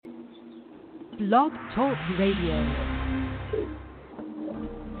Blog Talk Radio.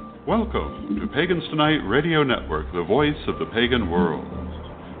 Welcome to Pagans Tonight Radio Network, the voice of the pagan world.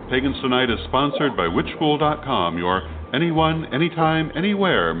 Pagans Tonight is sponsored by witchschool.com, your anyone, anytime,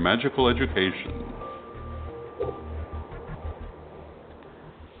 anywhere magical education.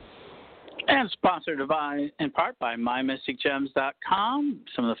 And sponsored in part by MyMysticGems.com,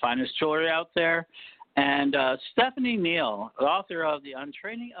 some of the finest jewelry out there. And Stephanie Neal, the author of The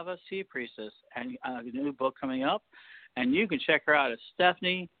Untraining of a Sea Priestess, and a new book coming up. And you can check her out at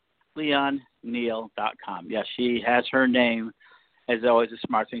StephanieLeonNeal.com. Yes, she has her name, as always, a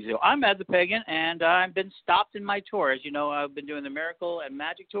smart thing to do. I'm Ed the Pagan, and I've been stopped in my tour. As you know, I've been doing the Miracle and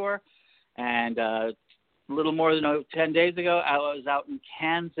Magic Tour, and a little more than 10 days ago, I was out in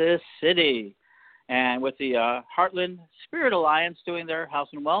Kansas City and with the Heartland Spirit Alliance doing their Health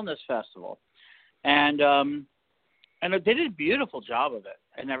and Wellness Festival. And they did a beautiful job of it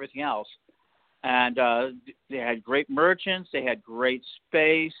and everything else. And they had great merchants. They had great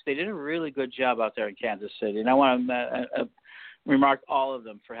space. They did a really good job out there in Kansas City. And I want to remark all of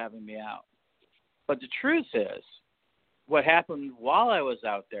them for having me out. But the truth is, what happened while I was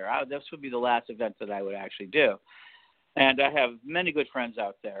out there, this would be the last event that I would actually do. And I have many good friends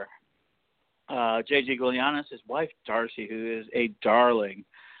out there. J.J. Gulianis, his wife, Darcy, who is a darling.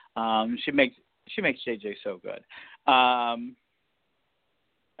 She makes JJ so good. Out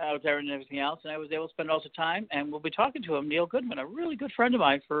there and everything else, and I was able to spend all the time, and we'll be talking to him, Neil Goodman, a really good friend of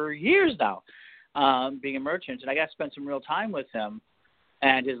mine for years now, being a merchant, and I got to spend some real time with him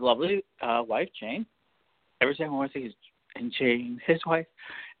and his lovely wife, Jane. Every time I want to say and Jane, his wife.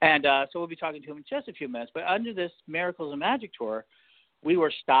 And so we'll be talking to him in just a few minutes, but under this Miracles and Magic Tour, we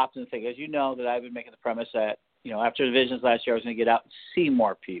were stopped and thinking, as you know, that I've been making the premise that, after the visions last year, I was going to get out and see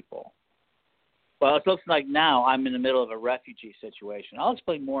more people. Well, it looks like now I'm in the middle of a refugee situation. I'll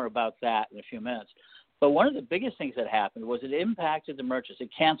explain more about that in a few minutes. But one of the biggest things that happened was it impacted the merchants.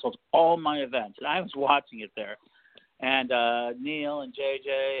 It canceled all my events, and I was watching it there. And Neil and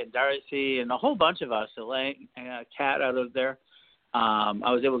JJ and Darcy and a whole bunch of us, Elaine and Kat out of there, I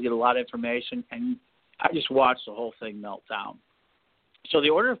was able to get a lot of information, and I just watched the whole thing melt down. So the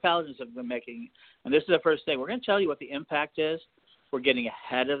Order of Paladins have been making, and this is the first thing, we're going to tell you what the impact is. We're getting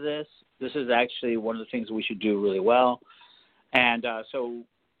ahead of this. This is actually one of the things we should do really well. And so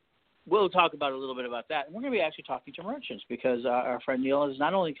we'll talk about a little bit about that. And we're going to be actually talking to merchants because our friend Neil has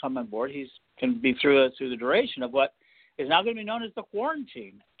not only come on board, he's going to be through the duration of what is now going to be known as the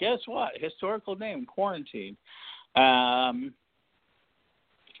quarantine. Guess what? Historical name, quarantine. First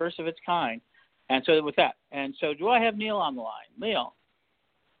of its kind. And so with that. And so do I have Neil on the line? Neil.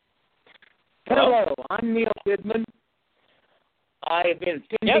 Hello, I'm Neil Goodman. I have been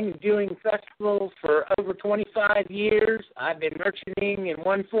attending and doing festivals for over 25 years. I've been merchanting in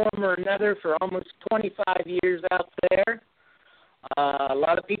one form or another for almost 25 years out there. A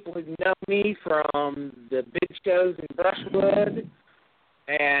lot of people who know me from the big shows in Brushwood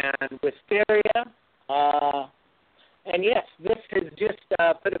and Wisteria. And yes, this has just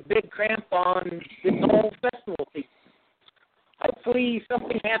put a big cramp on this whole festival season. Hopefully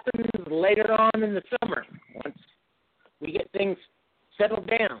something happens later on in the summer once we get things settled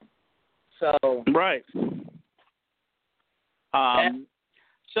down. So right.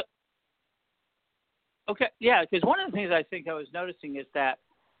 So okay, yeah, because one of the things I think I was noticing is that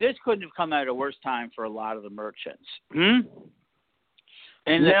this couldn't have come at a worse time for a lot of the merchants. In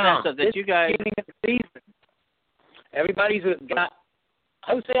the sense of that you guys, beginning of the season, everybody's got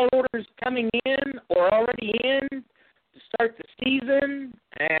wholesale orders coming in or already in to start the season,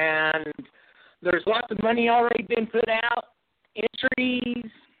 and there's lots of money already been put out, entries,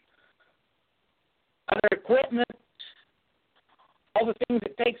 other equipment, all the things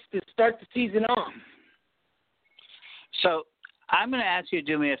it takes to start the season off. So I'm going to ask you to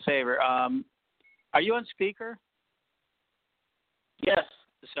do me a favor. Are you on speaker? Yes.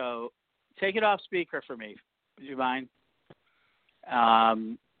 So take it off speaker for me. Would you mind?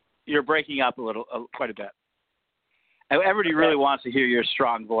 You're breaking up a little, quite a bit. Everybody really wants to hear your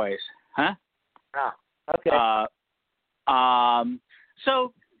strong voice. Huh? Ah, okay.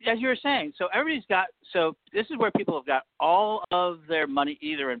 So as you were saying, so everybody's got, so this is where people have got all of their money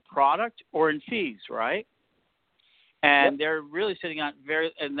either in product or in fees, right? And they're really sitting on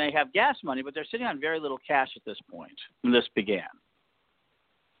and they have gas money, but they're sitting on very little cash at this point when this began.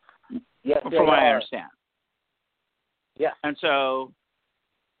 Yes, from what I understand. Yeah. And so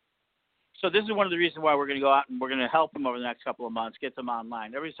this is one of the reasons why we're going to go out and we're going to help them over the next couple of months, get them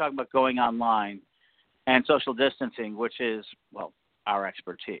online. Everybody's talking about going online and social distancing, which is, well, our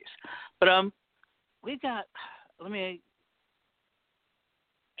expertise. But we've got, and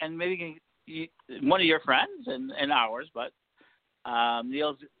maybe one of your friends and ours, but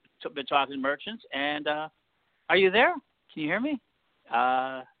Neil's been talking to merchants. And are you there? Can you hear me?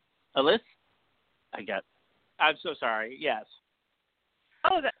 Alyssa? I'm so sorry. Yes.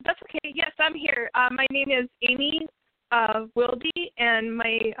 Oh, that's okay. Yes, I'm here. My name is Amy Wilde, and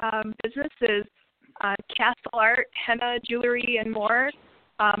my business is Castle Art, Henna, Jewelry, and more.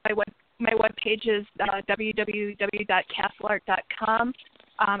 My webpage is www.castleart.com.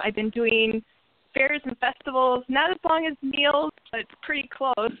 I've been doing fairs and festivals, not as long as Neil's, but it's pretty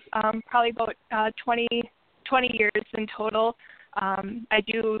close, probably about 20 years in total. I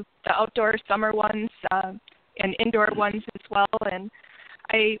do the outdoor summer ones and indoor ones as well, and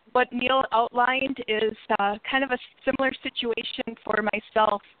what Neil outlined is kind of a similar situation for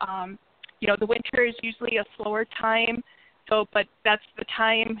myself. The winter is usually a slower time, but that's the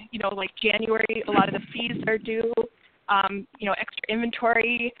time, like January, a lot of the fees are due, extra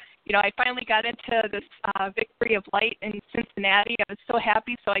inventory. I finally got into this Victory of Light in Cincinnati. I was so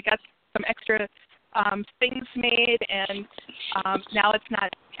happy, so I got some extra things made, and now it's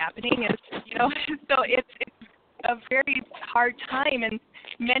not happening. So it's a very hard time, and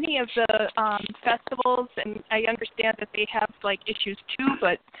many of the festivals, and I understand that they have issues too,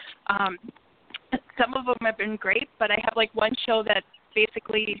 but some of them have been great. But I have one show that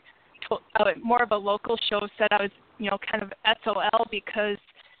basically more of a local show said I was kind of SOL because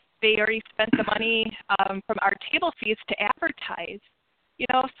they already spent the money from our table fees to advertise.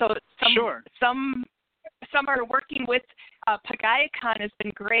 So some are working with Pagan has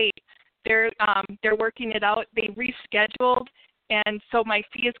been great. They're working it out. They rescheduled, and so my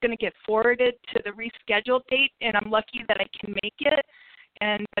fee is going to get forwarded to the rescheduled date, and I'm lucky that I can make it.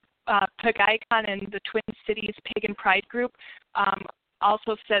 And Pagan and the Twin Cities Pagan Pride Group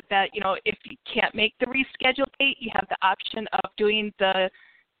also said that if you can't make the rescheduled date, you have the option of doing the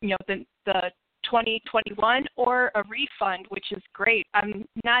 2021 or a refund, which is great. I'm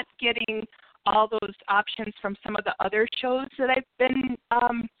not getting all those options from some of the other shows that I've been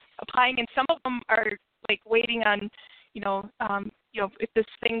applying, and some of them are waiting on, if this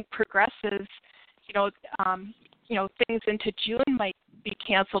thing progresses, things into June might be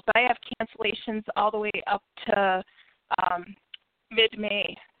canceled. But I have cancellations all the way up to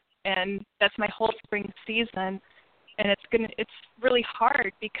mid-May, and that's my whole spring season. And it's really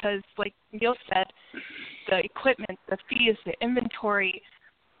hard because, like Neil said, the equipment, the fees, the inventory,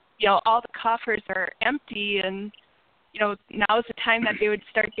 all the coffers are empty, and now is the time that they would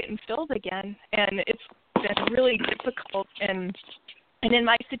start getting filled again. And it's been really difficult. And in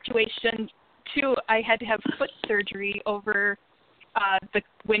my situation too, I had to have foot surgery over the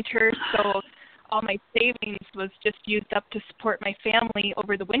winter, so all my savings was just used up to support my family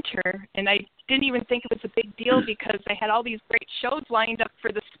over the winter. And I didn't even think it was a big deal because I had all these great shows lined up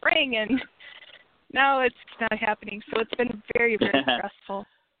for the spring, and now it's not happening. So it's been very, very stressful.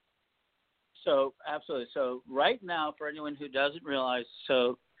 So, absolutely. So right now, for anyone who doesn't realize,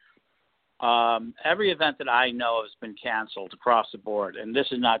 every event that I know of has been canceled across the board. And this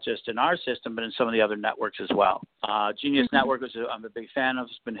is not just in our system, but in some of the other networks as well. Genius Network, which I'm a big fan of,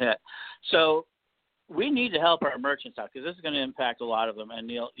 has been hit. So we need to help our merchants out because this is going to impact a lot of them. And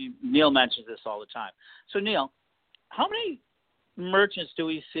Neil mentions this all the time. So, Neil, how many merchants do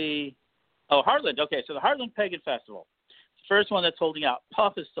we see? Oh, Heartland. Okay, so the Heartland Pagan Festival. It's the first one that's holding out.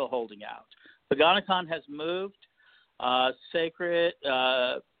 Puff is still holding out. Paganicon has moved. Sacred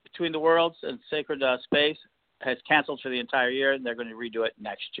Between the Worlds and Sacred Space has canceled for the entire year, and they're going to redo it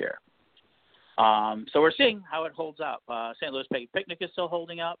next year. So we're seeing how it holds up. St. Louis Pagan Picnic is still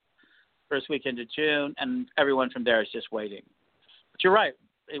holding up first weekend of June, and everyone from there is just waiting. But you're right.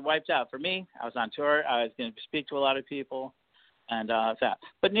 It wiped out. For me, I was on tour. I was going to speak to a lot of people, and that.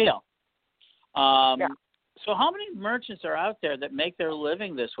 But, Neil, Yeah. So how many merchants are out there that make their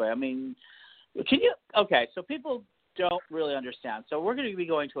living this way? I mean, so people don't really understand. So we're going to be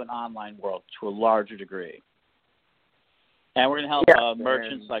going to an online world to a larger degree. And we're going to help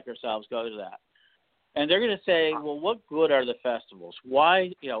merchants like ourselves go to that. And they're going to say, well, what good are the festivals?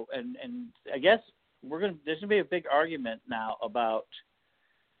 Why, and I guess there's going to be a big argument now about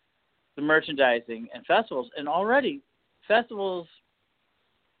the merchandising and festivals. And already festivals,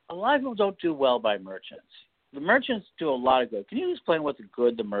 a lot of people don't do well by merchants. The merchants do a lot of good. Can you explain what the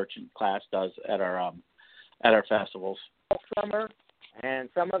good the merchant class does at our festivals? Summer, and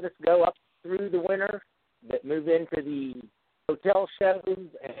some of us go up through the winter that move into the hotel shows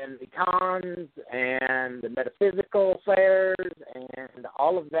and the cons and the metaphysical fairs and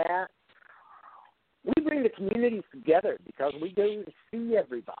all of that. We bring the communities together because we go to see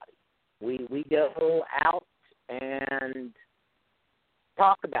everybody. We go out and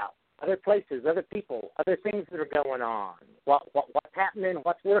talk about other places, other people, other things that are going on. What's happening?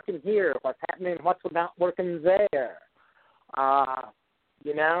 What's working here? What's happening? What's not working there?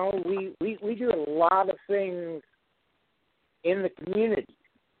 You know, we do a lot of things in the community.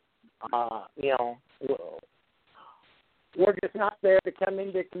 You know, we're just not there to come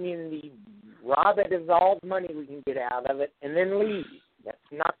into the community, rob it of all the money we can get out of it, and then leave. That's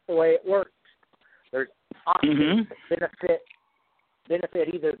not the way it works. There's options that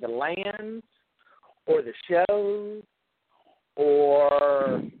benefit either the land or the shows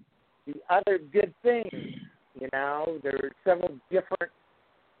or the other good things. You know, there are several different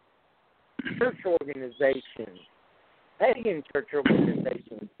church organizations, pagan church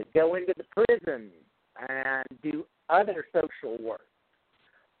organizations that go into the prisons and do other social work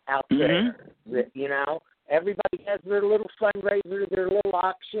out there. That, you know, everybody has their little fundraiser, their little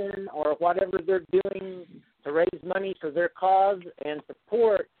auction, or whatever they're doing to raise money for their cause and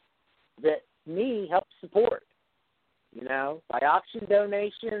support that me helps support. You know, by auction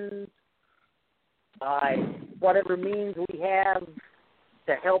donations, by whatever means we have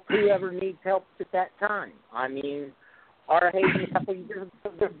to help whoever needs help at that time. I mean, our Haven a couple of years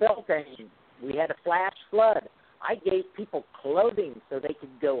ago, their Beltane, we had a flash flood. I gave people clothing so they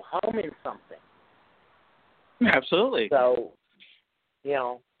could go home in something. Absolutely. So, you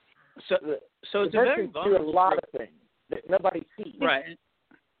know, so it's a very do a lot of things that nobody sees. Right.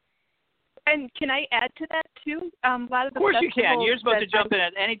 And can I add to that too? A lot of the Of course you can. You're supposed to jump in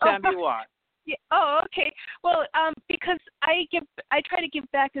at any time you want. Yeah. Oh, okay. Well, because I try to give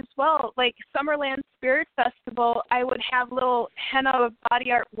back as well. Like Summerland Spirit Festival, I would have little henna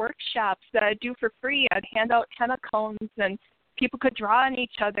body art workshops that I do for free. I'd hand out henna cones, and people could draw on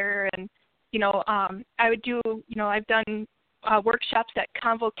each other. And you know, I would do. You know, I've done workshops at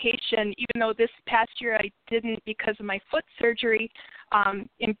Convocation, even though this past year I didn't because of my foot surgery.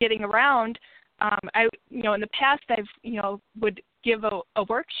 In getting around, you know, in the past I've, you know, would give a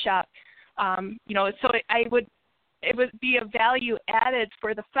workshop. You know, so it would be a value added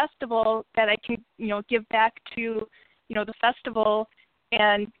for the festival that I can, you know, give back to, you know, the festival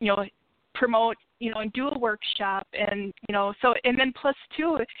and, you know, promote, you know, and do a workshop. And, you know, so, and then plus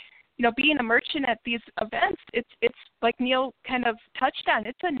two, you know, being a merchant at these events, it's like Neil kind of touched on,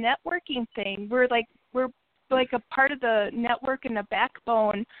 it's a networking thing. We're like a part of the network and the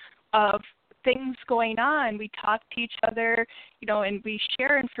backbone of things going on. We talk to each other, you know, and we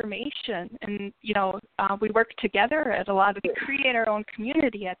share information, and you know, we work together at a lot of. We create our own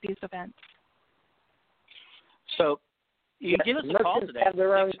community at these events. So, you give us a call today. Merchants have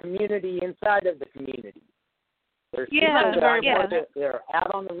their own community inside of the community. There's yeah, people that they're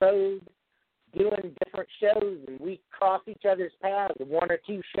out on the road doing different shows, and we cross each other's paths 1 or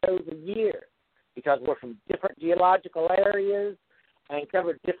 2 shows a year because we're from different geological areas and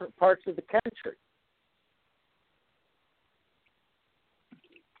cover different parts of the country.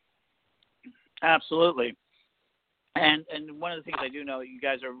 Absolutely. And one of the things I do know, you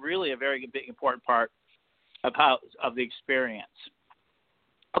guys are really a very big, important part of the experience.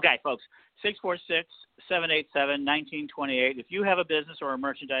 Okay, folks, 646-787-1928. If you have a business or a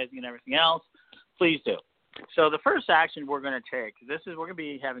merchandising and everything else, please do. So the first action we're going to take, we're going to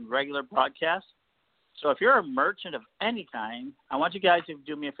be having regular broadcasts. So if you're a merchant of any kind, I want you guys to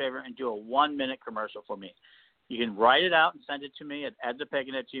do me a favor and do a 1-minute commercial for me. You can write it out and send it to me at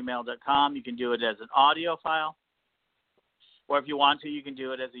edthepagan@gmail.com. You can do it as an audio file, or if you want to, you can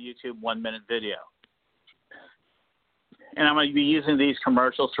do it as a YouTube 1-minute video. And I'm going to be using these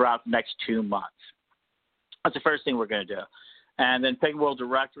commercials throughout the next 2 months. That's the first thing we're going to do. And then Pagan World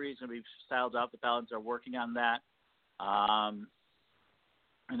Directory is going to be styled out. The Paladins are working on that and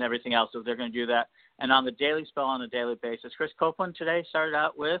everything else, so they're going to do that. And on the Daily Spell on a daily basis, Chris Copeland today started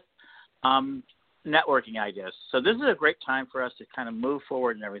out with networking ideas. So this is a great time for us to kind of move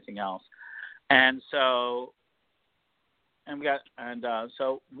forward and everything else. And so,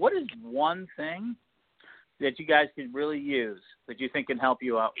 so what is one thing that you guys could really use that you think can help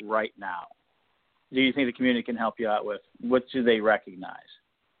you out right now? Do you think the community can help you out with? What do they recognize?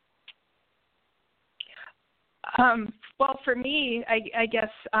 Well, for me, I guess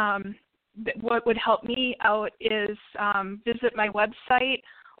what would help me out is visit my website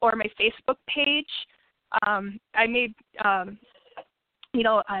or my Facebook page. I made, you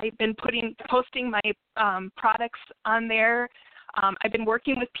know, I've been posting my products on there. I've been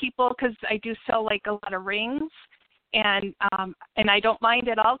working with people because I do sell like a lot of rings, and I don't mind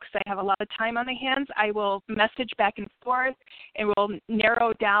at all because I have a lot of time on my hands. I will message back and forth, and we'll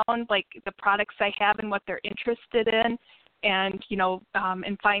narrow down like the products I have and what they're interested in, and you know,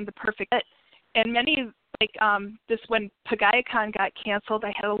 and find the perfect fit. And many like this when Pagan got canceled,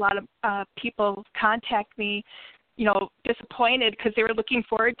 I had a lot of people contact me, disappointed because they were looking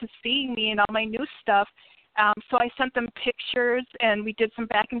forward to seeing me and all my new stuff. So I sent them pictures, and we did some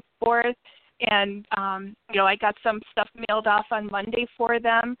back and forth, and I got some stuff mailed off on Monday for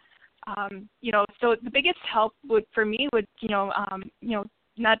them. So the biggest help for me would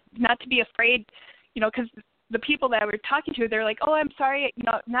not to be afraid, because the people that I were talking to, they're like, oh, I'm sorry,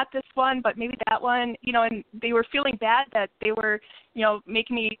 not this one, but maybe that one, and they were feeling bad that they were,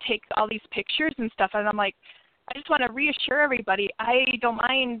 making me take all these pictures and stuff. And I'm like, I just want to reassure everybody, I don't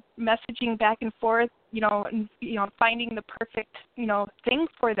mind messaging back and forth, and, finding the perfect, thing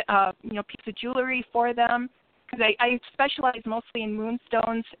for the, piece of jewelry for them. Because I specialize mostly in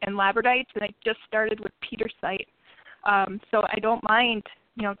moonstones and labradotes, and I just started with petersite. So I don't mind,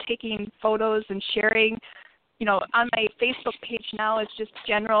 taking photos and sharing. On my Facebook page now is just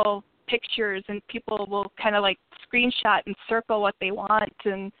general pictures, and people will kind of like screenshot and circle what they want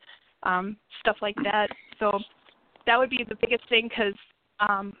and stuff like that. So that would be the biggest thing, because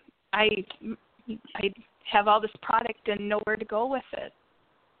I have all this product and know where to go with it.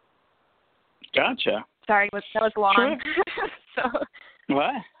 Gotcha. Sorry, that was long. Sure.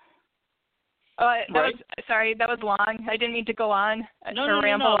 What? Sorry, that was long. I didn't mean to go on or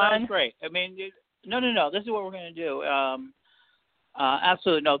ramble on. That was great. I mean, no. This is what we're going to do.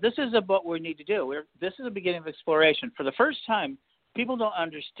 Absolutely no. This is what we need to do. This is the beginning of exploration. For the first time, people don't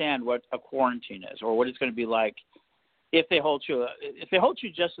understand what a quarantine is or what it's going to be like if they hold you. If they hold you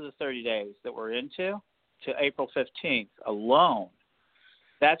just to the 30 days that we're into, to April 15th alone,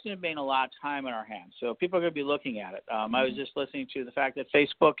 that's going to mean a lot of time in our hands. So people are going to be looking at it. I was just listening to the fact that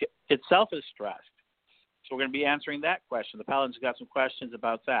Facebook itself is stressed. So we're going to be answering that question. The Paladins have got some questions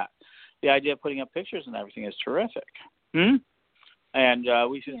about that. The idea of putting up pictures and everything is terrific. And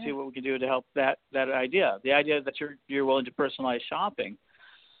we should see what we can do to help that idea. The idea that you're willing to personalize shopping.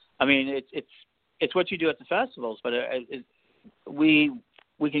 I mean, it's what you do at the festivals, but we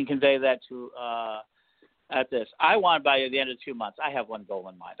can convey that to at this. I want by the end of 2 months, I have one goal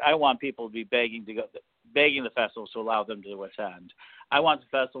in mind. I want people to be begging the festivals to allow them to attend. I want the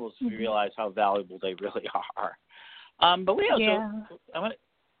festivals to realize how valuable they really are. But we also,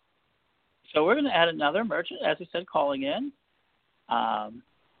 so we're going to add another merchant, as I said, calling in. Hello.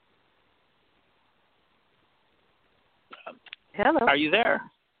 Are you there?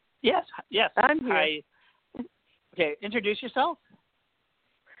 Yes. I'm here. Hi. Okay, introduce yourself.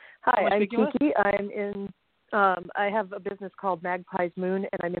 Hi, I'm Kiki. I'm in. I have a business called Magpie's Moon,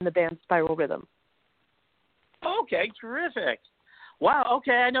 and I'm in the band Spiral Rhythm. Okay, terrific. Wow.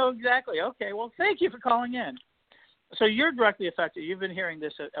 Okay, I know exactly. Okay, well, thank you for calling in. So you're directly affected. You've been hearing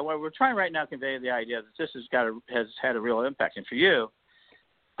this. What we're trying right now to convey the idea that this has had a real impact, and for you,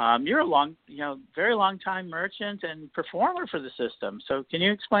 you're a very long time merchant and performer for the system. So can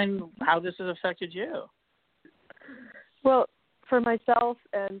you explain how this has affected you? Well, for myself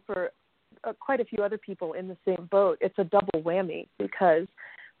and for quite a few other people in the same boat, it's a double whammy because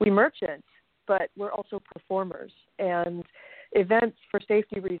we merchant, but we're also performers. And events, for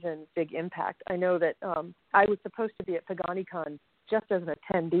safety reasons, big impact. I know that I was supposed to be at PaganiCon just as an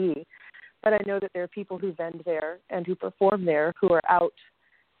attendee, but I know that there are people who vend there and who perform there who are out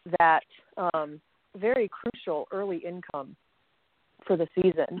that very crucial early income for the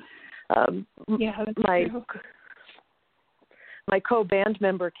season. My co-band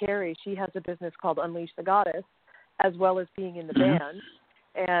member, Carrie, she has a business called Unleash the Goddess, as well as being in the band.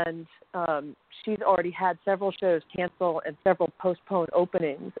 And she's already had several shows cancel and several postpone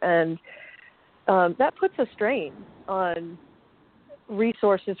openings. And that puts a strain on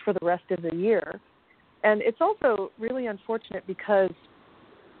resources for the rest of the year. And it's also really unfortunate because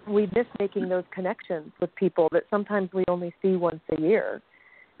we miss making those connections with people that sometimes we only see once a year.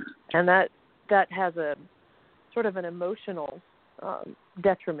 And that has a sort of an emotional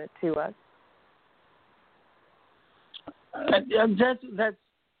detriment to us. That's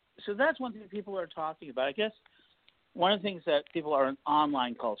one thing people are talking about. I guess one of the things that people are an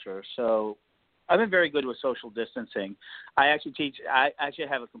online culture. So I've been very good with social distancing. I actually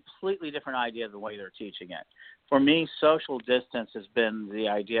have a completely different idea of the way they're teaching it. For me, social distance has been the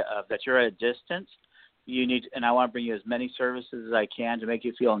idea of that you're at a distance. And I want to bring you as many services as I can to make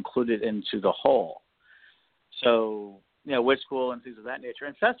you feel included into the whole. So, witch school and things of that nature,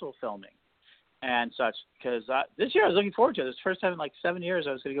 and festival filming and such. Because this year I was looking forward to it. It's the first time in like 7 years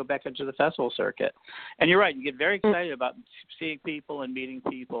I was going to go back into the festival circuit. And you're right, you get very excited about seeing people and meeting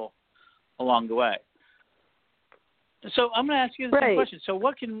people along the way. So I'm going to ask you the same question. So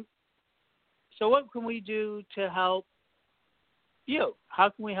what can we do to help you? How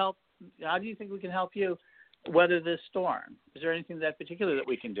do you think we can help you weather this storm? Is there anything that particular that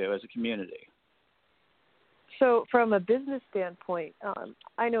we can do as a community? So from a business standpoint,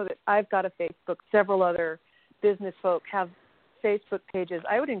 I know that I've got a Facebook. Several other business folk have Facebook pages.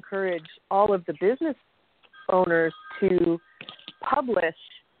 I would encourage all of the business owners to publish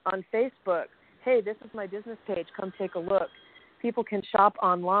on Facebook, hey, this is my business page. Come take a look. People can shop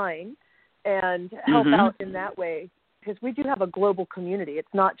online and help out in that way, because we do have a global community.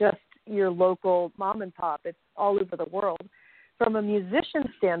 It's not just your local mom and pop. It's all over the world. From a musician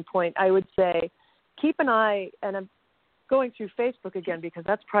standpoint, I would say keep an eye, and I'm going through Facebook again because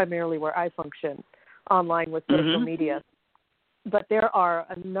that's primarily where I function online with social media. But there are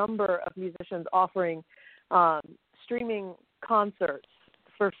a number of musicians offering streaming concerts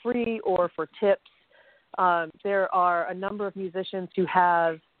for free or for tips. There are a number of musicians who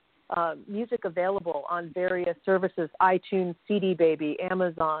have music available on various services, iTunes, CD Baby,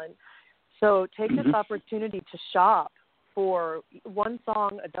 Amazon. So take this opportunity to shop for one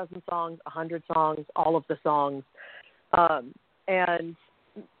song, a dozen songs, 100 songs, all of the songs, and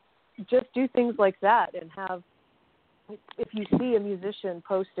just do things like that. And have, if you see a musician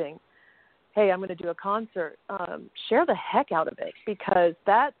posting, hey, I'm going to do a concert, share the heck out of it, because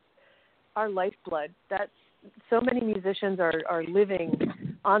that's our lifeblood. That's, so many musicians are living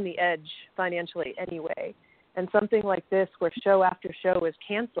on the edge financially anyway. And something like this, where show after show is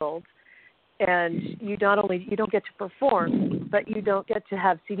canceled, and you don't get to perform, but you don't get to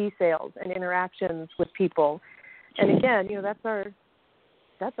have CD sales and interactions with people. And again, that's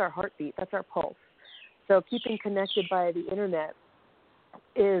our heartbeat, that's our pulse. So keeping connected via the internet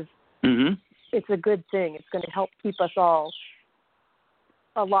is it's a good thing. It's going to help keep us all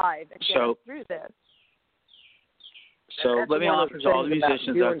alive and get us through this. So let me offer to all the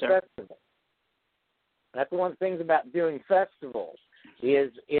musicians out there. Festivals. That's one of the things about doing festivals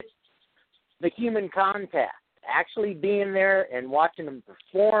is it's the human contact. Actually being there and watching them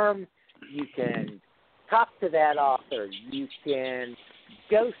perform. You can talk to that author. You can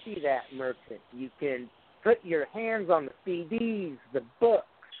go see that merchant. You can put your hands on the CDs, the books,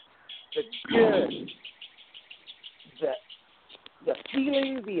 the goods, the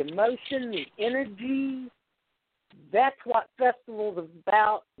feeling, the emotion, the energy. That's what festivals are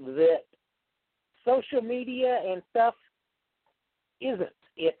about, that social media and stuff isn't.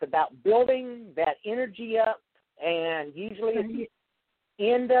 It's about building that energy up, and usually at the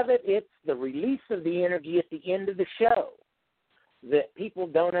end of it, it's the release of the energy at the end of the show that people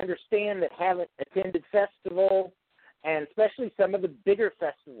don't understand, that haven't attended festivals, and especially some of the bigger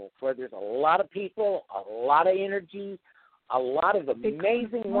festivals where there's a lot of people, a lot of energy, a lot of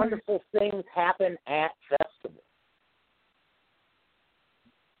amazing, wonderful things happen at festivals.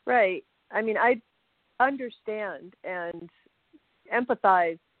 Right. I mean, I understand and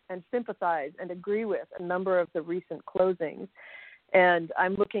empathize and sympathize and agree with a number of the recent closings. And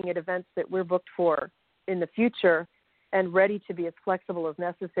I'm looking at events that we're booked for in the future and ready to be as flexible as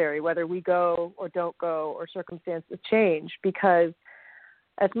necessary, whether we go or don't go or circumstances change, because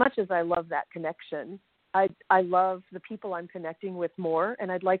as much as I love that connection, I love the people I'm connecting with more,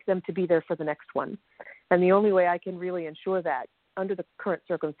 and I'd like them to be there for the next one. And the only way I can really ensure that under the current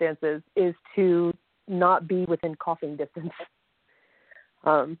circumstances is to not be within coughing distance.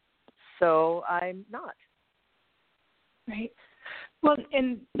 So I'm not. Right. Well,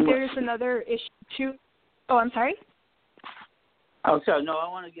 and there's another issue too. Oh, I'm sorry? Oh, so no, I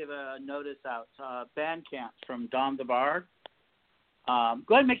want to give a notice out. Bandcamp from Dom the Bard. Go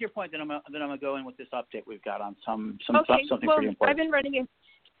ahead and make your point, then I'm gonna go in with this update we've got on something pretty important.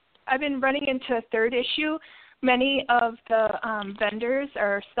 I've been running into a third issue. Many of the vendors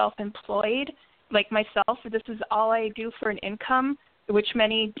are self-employed, like myself. This is all I do for an income, which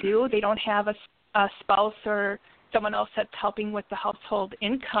many do. They don't have a spouse or someone else that's helping with the household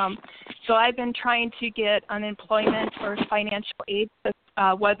income. So I've been trying to get unemployment or financial aid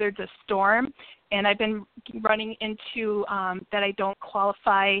to weather the storm, and I've been running into that I don't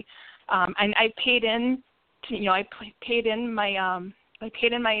qualify. And I paid in, I paid in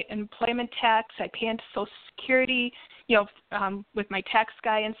my employment tax. I pay into Social Security, with my tax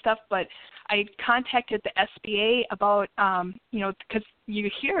guy and stuff. But I contacted the SBA about, because you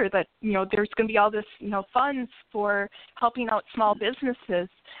hear that, there's going to be all this, funds for helping out small businesses.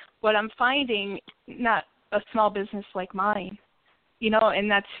 What I'm finding, not a small business like mine, and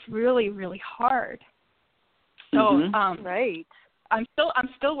that's really, really hard. So, right. I'm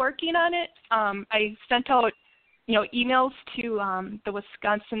still working on it. I sent out, emails to the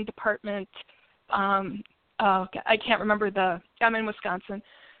Wisconsin Department. I can't remember I'm in Wisconsin.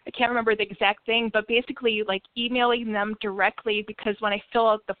 I can't remember the exact thing, but basically like emailing them directly, because when I fill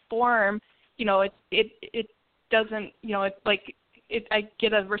out the form, it doesn't, I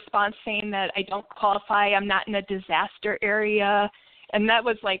get a response saying that I don't qualify. I'm not in a disaster area. And that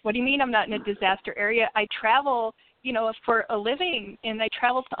was like, what do you mean I'm not in a disaster area? I travel, for a living, and I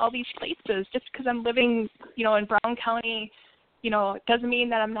travel to all these places. Just because I'm living, in Brown County, doesn't mean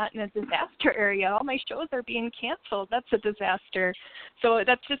that I'm not in a disaster area. All my shows are being canceled. That's a disaster. So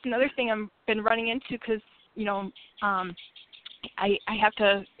that's just another thing I've been running into because, I have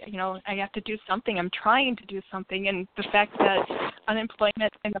to, I have to do something. I'm trying to do something. And the fact that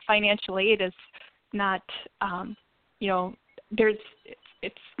unemployment and the financial aid is not,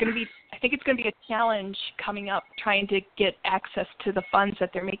 it's going to be, I think it's going to be a challenge coming up trying to get access to the funds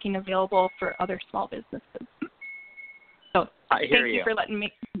that they're making available for other small businesses. So thank you for letting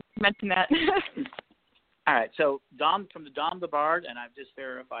me mention that. All right. So Dom, from the Dom the Bard, and I've just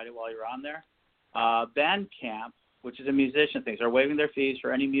verified it while you're on there, Bandcamp, which is a musician thing, are waiving their fees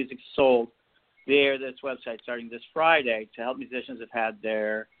for any music sold via this website starting this Friday to help musicians that have had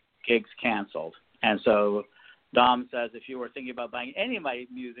their gigs canceled. And so Dom says, if you were thinking about buying any of my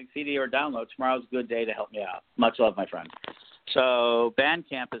music, CD or download, tomorrow's a good day to help me out. Much love, my friend. So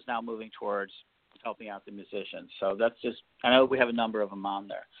Bandcamp is now moving towards helping out the musicians. So that's just, I know we have a number of them on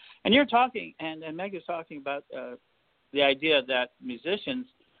there. And you're talking, and Meg is talking about the idea that musicians,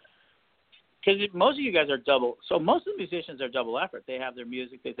 because most of you guys are double, so most of the musicians are double effort. They have their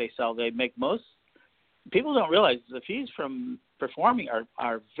music that they sell. They make most, people don't realize the fees from performing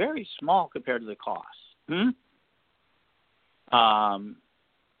are very small compared to the costs. And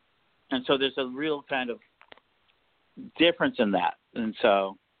so there's a real kind of difference in that. And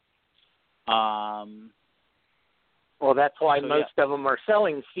so, well, that's why most of them are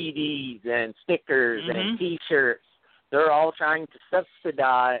selling CDs and stickers and T-shirts. They're all trying to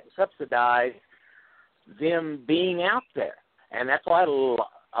subsidize them being out there. And that's why a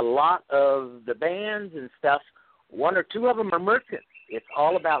lot of the bands and stuff, one or two of them are merchants. It's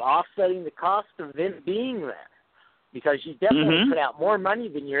all about offsetting the cost of them being there because you definitely put out more money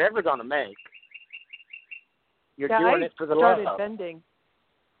than you're ever going to make. You're doing it for the love.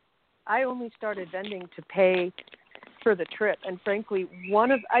 I only started vending to pay for the trip, and frankly,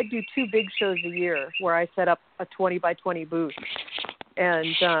 I do 2 big shows a year where I set up a 20 by 20 booth,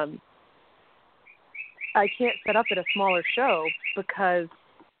 and I can't set up at a smaller show because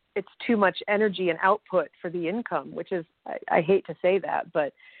it's too much energy and output for the income, which is, I hate to say that,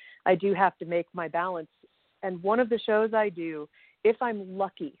 but I do have to make my balance. And one of the shows I do, if I'm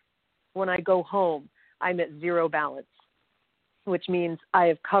lucky, when I go home, I'm at zero balance, which means I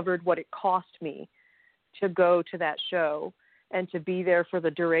have covered what it cost me to go to that show and to be there for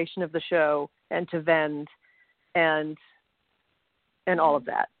the duration of the show and to vend and all of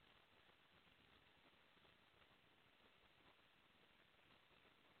that.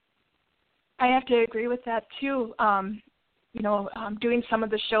 I have to agree with that too. Doing some of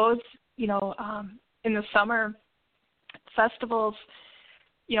the shows, in the summer festivals,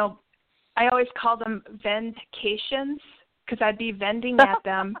 I always call them vendications because I'd be vending at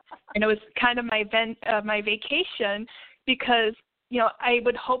them, and it was kind of my vacation because, I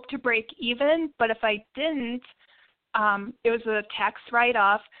would hope to break even, but if I didn't, it was a tax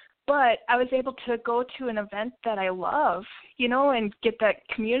write-off. But I was able to go to an event that I love, and get that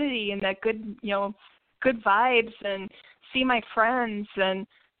community and that good, good vibes and see my friends. And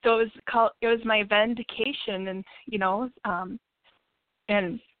so it was my vindication, and,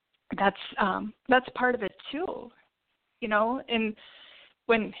 and that's part of it too, and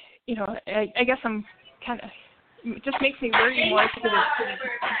when, I guess I'm kind of, it just makes me worry more to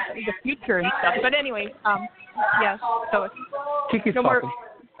the future and stuff. But anyway, yeah, so no more.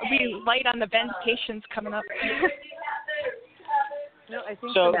 I'll be light on the vindications coming up. No, I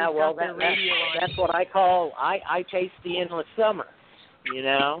think so. Yeah, well, that's what I call. I chase the endless summer. Being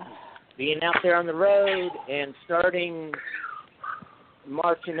out there on the road and starting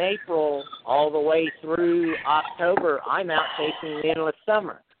March and April all the way through October, I'm out chasing the endless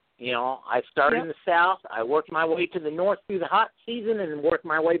summer. I start in the south, I work my way to the north through the hot season, and work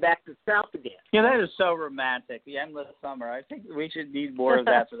my way back to the south again. Yeah, that is so romantic, the endless summer. I think we should need more of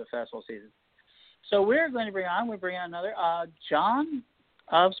that for the festival season. So we're going to bring on another. John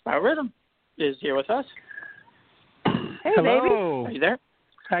of Spiral Rhythm is here with us. Hey, hello. Baby. Are you there?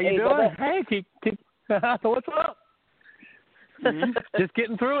 How you doing? Brother. Hey, keep what's up? Just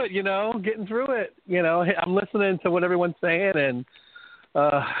getting through it, getting through it. I'm listening to what everyone's saying, and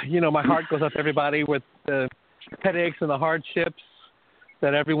my heart goes out to everybody with the headaches and the hardships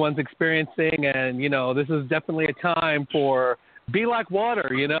that everyone's experiencing. And, this is definitely a time for be like water,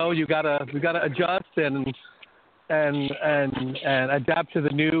 we gotta adjust and and adapt to the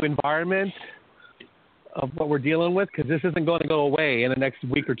new environment of what we're dealing with, because this isn't going to go away in the next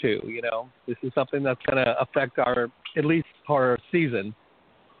week or two. You know, this is something that's going to affect at least our season.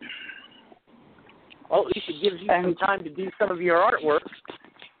 Well, at least it gives you some time to do some of your artwork.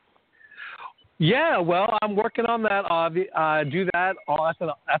 Yeah, well, I'm working on that. I do that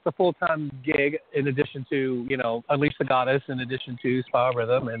as a full-time gig in addition to, Unleash the Goddess, in addition to Spiral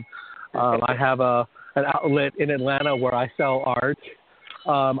Rhythm. And I have an outlet in Atlanta where I sell art.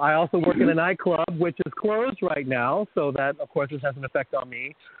 I also work in a nightclub, which is closed right now, so that, of course, this has an effect on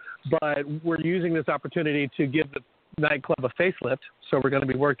me. But we're using this opportunity to give the nightclub a facelift. So we're going to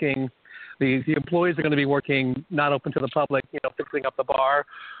be working. The employees are going to be working not open to the public, fixing up the bar,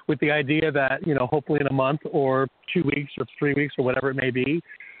 with the idea that, hopefully in a month or 2 weeks or 3 weeks or whatever it may be,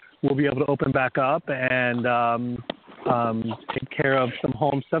 we'll be able to open back up and take care of some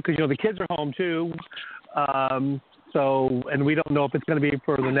home stuff, because, the kids are home too. And we don't know if it's going to be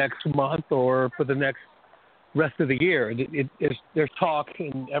for the next month or for the next rest of the year. There's talk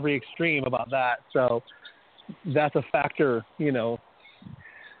in every extreme about that. So that's a factor,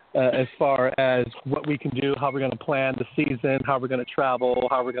 as far as what we can do, how we're going to plan the season, how we're going to travel,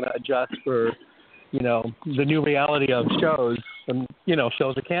 how we're going to adjust for, the new reality of shows. And,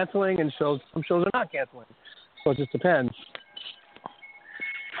 shows are canceling and some shows are not canceling. So it just depends.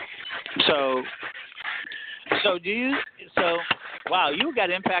 Wow, you got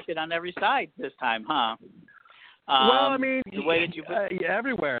impacted on every side this time, huh? Well, I mean, the way that you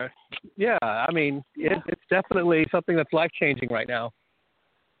everywhere. Yeah, I mean, it's definitely something that's life-changing right now.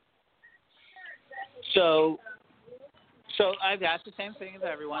 So I've asked the same thing as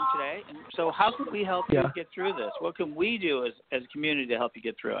everyone today. And so how can we help you get through this? What can we do as a community to help you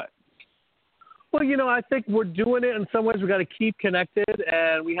get through it? Well, I think we're doing it in some ways. We've got to keep connected,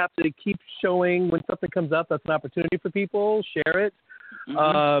 and we have to keep showing when something comes up that's an opportunity for people, share it,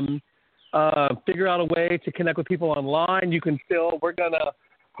 figure out a way to connect with people online. We're going to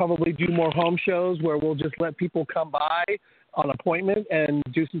probably do more home shows where we'll just let people come by on appointment and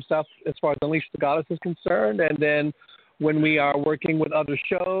do some stuff as far as Unleash the Goddess is concerned. And then when we are working with other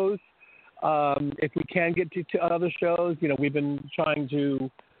shows, if we can get to other shows, we've been trying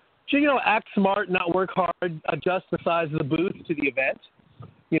to act smart, not work hard, adjust the size of the booth to the event.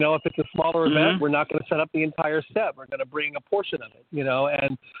 If it's a smaller event, we're not going to set up the entire set. We're going to bring a portion of it,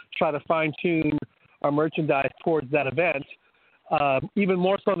 and try to fine-tune our merchandise towards that event, even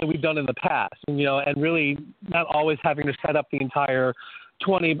more so than we've done in the past, and really not always having to set up the entire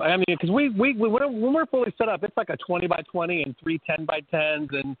 20. I mean, because when we're fully set up, it's like a 20 by 20 and 3 10 by 10s,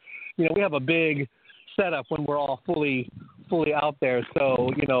 and we have a big setup when we're all fully out there.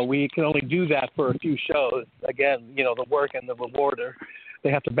 So we can only do that for a few shows. Again, the work and the reward they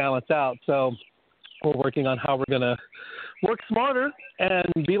have to balance out. So we're working on how we're going to work smarter and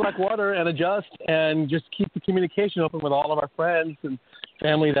be like water and adjust and just keep the communication open with all of our friends and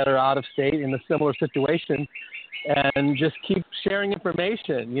family that are out of state in a similar situation, and just keep sharing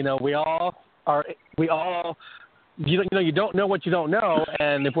information. We all you don't know what you don't know,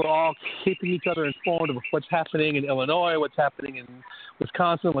 and if we're all keeping each other informed of what's happening in Illinois, what's happening in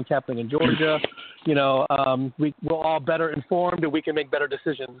Wisconsin, what's happening in Georgia, we're all better informed, and we can make better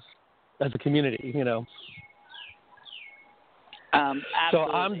decisions as a community. So I'm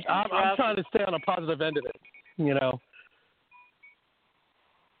trying to stay on a positive end of it.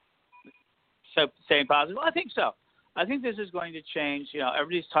 So staying positive. Well, I think so. I think this is going to change.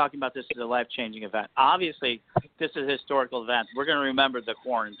 Everybody's talking about this as a life-changing event. Obviously, this is a historical event. We're going to remember the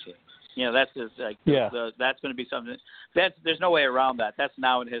quarantine. That's just that's going to be something. There's no way around that. That's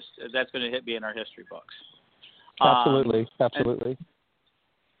now that's going to be in our history books. Absolutely.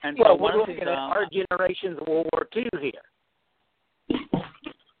 And well, so we're looking at our generation's World War II here.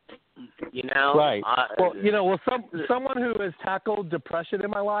 Right. Someone who has tackled depression in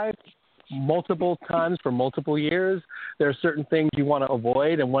my life multiple times for multiple years, there are certain things you want to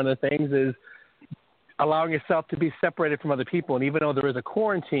avoid, and one of the things is allowing yourself to be separated from other people. And even though there is a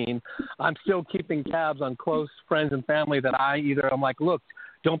quarantine, I'm still keeping tabs on close friends and family that I'm like, look,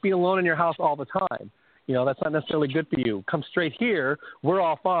 don't be alone in your house all the time. That's not necessarily good for you. Come straight here. We're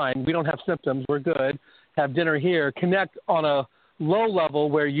all fine. We don't have symptoms. We're good. Have dinner here. Connect on a low level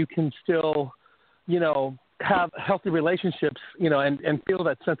where you can still, have healthy relationships, and feel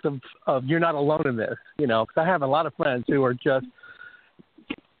that sense of you're not alone in this, because I have a lot of friends who are just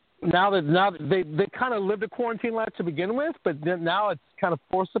now that they kind of lived a quarantine life to begin with, but then now it's kind of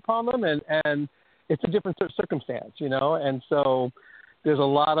forced upon them, and it's a different circumstance, and so there's a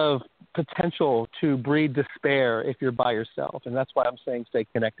lot of potential to breed despair if you're by yourself, and that's why I'm saying stay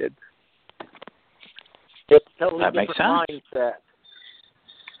connected. It's a totally That makes different mindset.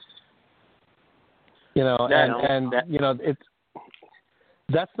 You know, Yeah,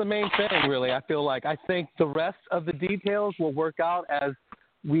 that's the main thing, really. I feel like I think the rest of the details will work out as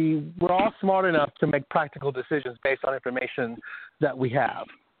we're all smart enough to make practical decisions based on information that we have.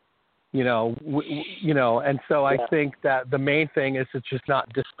 You know, and so I think that the main thing is to just not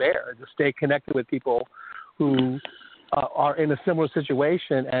despair, to stay connected with people who are in a similar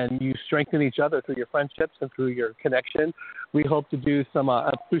situation, and you strengthen each other through your friendships and through your connection. We hope to do some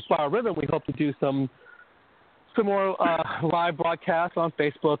through Spiral Rhythm. We hope to do some more live broadcasts on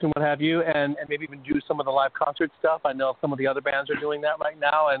Facebook and what have you, and maybe even do some of the live concert stuff. I know some of the other bands are doing that right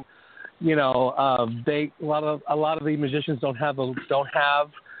now, and you know, a lot of the musicians don't have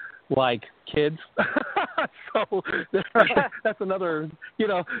like kids. So that's another, you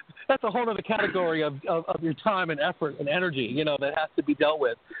know, that's a whole other category of your time and effort and energy, you know, that has to be dealt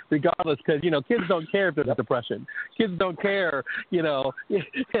with regardless, because, you know, kids don't care if there's depression. Kids don't care, you know,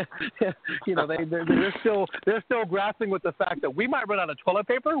 they're still grappling with the fact that we might run out of toilet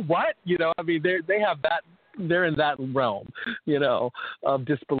paper. What? You know, I mean, they have that, they're in that realm, you know, of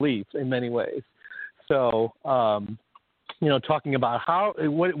disbelief in many ways. So, you know, talking about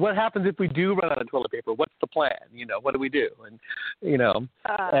what happens if we do run out of toilet paper? What's the plan? You know, what do we do? And you know,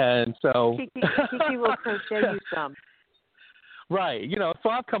 and so Kiki will crochet you some. Right. You know, so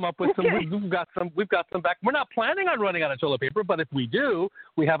I've come up with some. We've got some back. We're not planning on running out of toilet paper, but if we do,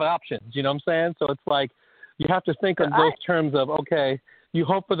 we have options. You know what I'm saying? So it's like you have to think in those terms of, okay, you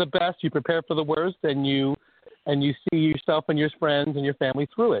hope for the best, you prepare for the worst, and you see yourself and your friends and your family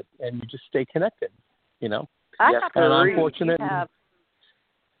through it, and you just stay connected. You know. I have to agree. Unfortunate.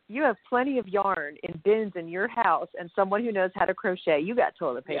 You have plenty of yarn in bins in your house, and someone who knows how to crochet. You got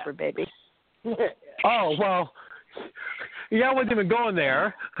toilet paper, baby. Oh, well, yeah, I wasn't even going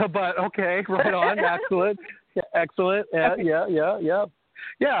there, but okay, right on, excellent, excellent,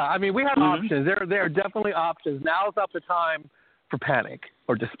 yeah. I mean, we have options. There are definitely options. Now is not the time for panic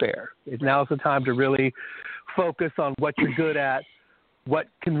or despair. Now is the time to really focus on what you're good at. What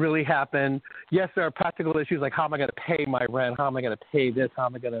can really happen? Yes, there are practical issues like how am I going to pay my rent? How am I going to pay this? How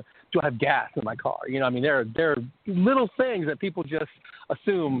am I going to do I have gas in my car? You know, I mean, there are little things that people just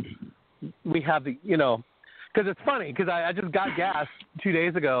assume we have the, you know, because it's funny because I just got gas 2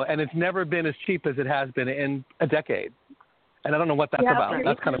 days ago and it's never been as cheap as it has been in a decade, and I don't know what that's about.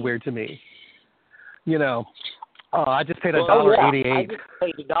 That's kind of weird to me. You know, I just paid $1.88. I just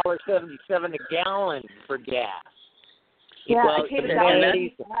paid $1.77 a gallon for gas. Yeah, I paid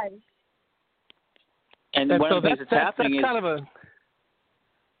 $1.85. And one of the things that's happening is kind of a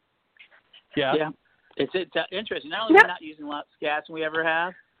it's interesting. Not only are we not using lots of gas than we ever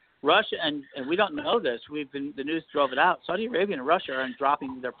have, Russia and we don't know this. The news drove it out. Saudi Arabia and Russia are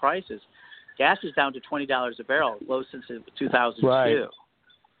dropping their prices. Gas is down to $20 a barrel, low since 2002. Right.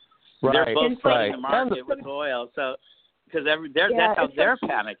 They're both flooding the market with oil, so because that's how they're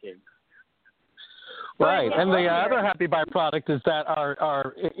panicking. Right, and the other happy byproduct is that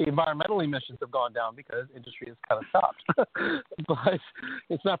our environmental emissions have gone down because industry has kind of stopped. But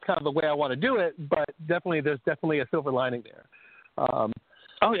it's not kind of the way I want to do it, but there's definitely a silver lining there.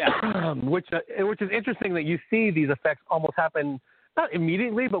 Which is interesting that you see these effects almost happen, not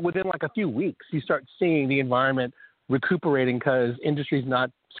immediately, but within like a few weeks. You start seeing the environment recuperating because industry's not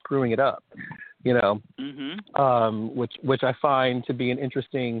screwing it up. You know, which I find to be an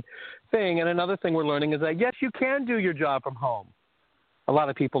interesting thing. And another thing we're learning is that, yes, you can do your job from home. A lot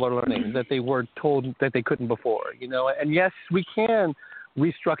of people are learning that they were told that they couldn't before, you know. And, yes, we can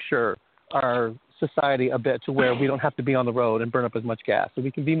restructure our society a bit to where we don't have to be on the road and burn up as much gas, so we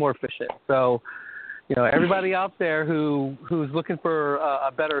can be more efficient. So, you know, everybody out there who's looking for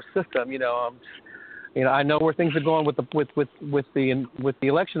a better system, you know, I know where things are going with the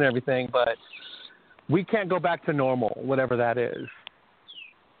election and everything, but we can't go back to normal, whatever that is.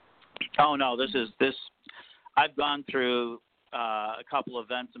 Oh no, this. I've gone through a couple of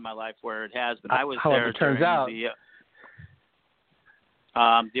events in my life where it has been. I was there it turns out.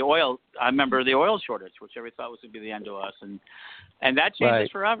 The oil. I remember the oil shortage, which everybody thought was going to be the end of us, and that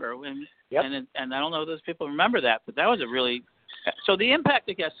changes forever. And I don't know if those people remember that, but that was a really. So the impact,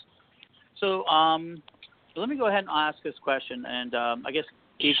 I guess. So let me go ahead and ask this question, and I guess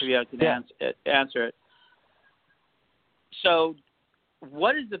each of you can answer it. So,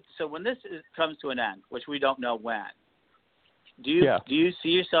 so when this comes to an end, which we don't know when, do you see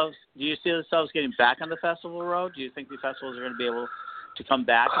yourselves getting back on the festival road? Do you think the festivals are going to be able to come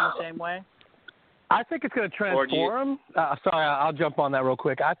back in the same way? I think it's going to transform. Sorry, I'll jump on that real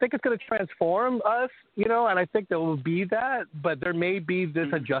quick. I think it's going to transform us, you know, and I think there will be that, but there may be this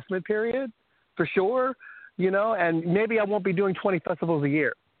adjustment period for sure. and maybe I won't be doing 20 festivals a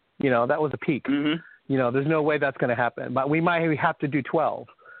year. That was a peak. Mm-hmm. There's no way that's going to happen. But we might have to do 12.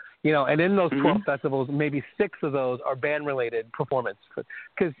 And in those 12 festivals, maybe 6 of those are band-related performance.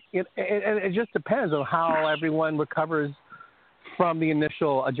 Because it just depends on how everyone recovers from the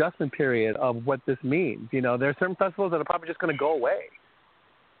initial adjustment period of what this means. There are certain festivals that are probably just going to go away.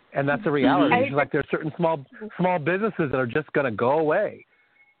 And that's a reality. It's like there are certain small businesses that are just going to go away.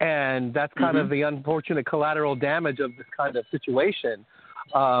 And that's kind of the unfortunate collateral damage of this kind of situation.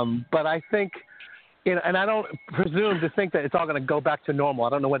 But I think, and I don't presume to think that it's all going to go back to normal. I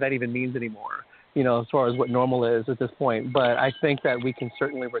don't know what that even means anymore, as far as what normal is at this point. But I think that we can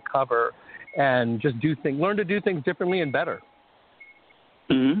certainly recover and just learn to do things differently and better.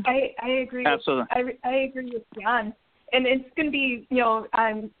 Mm-hmm. I agree. Absolutely. I agree with John. And it's going to be,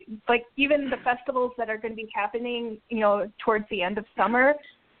 like even the festivals that are going to be happening, towards the end of summer,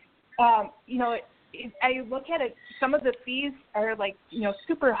 I look at it, some of the fees are like,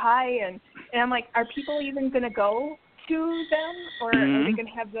 super high, and I'm like, are people even going to go to them, or are they going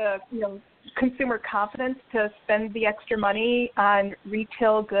to have the, consumer confidence to spend the extra money on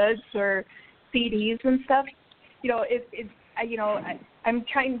retail goods or CDs and stuff? I'm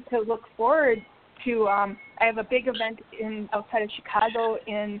trying to look forward to, I have a big event outside of Chicago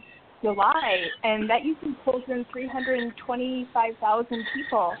in July, and that usually pulls in 325,000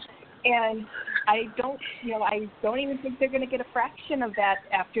 people. And I don't even think they're going to get a fraction of that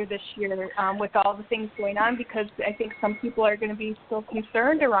after this year, with all the things going on, because I think some people are going to be still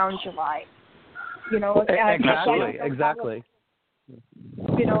concerned around July. Exactly.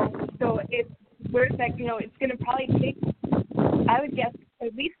 So it's going to probably take, I would guess,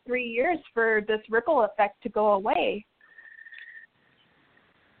 at least 3 years for this ripple effect to go away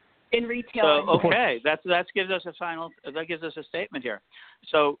in retail. So okay, that gives us a statement here.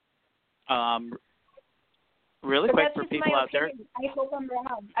 So, really but quick that's for just people my out opinion. I hope I'm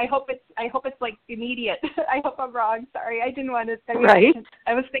wrong. I hope it's like immediate. I hope I'm wrong. Sorry, I didn't want to.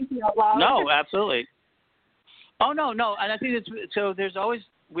 I was thinking out loud. No, absolutely. Oh no, and I think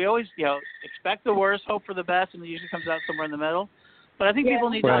we always expect the worst, hope for the best, and it usually comes out somewhere in the middle. But I think people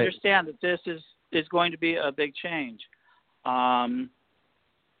need to understand that this is going to be a big change out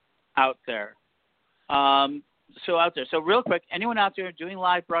there. So real quick, anyone out there doing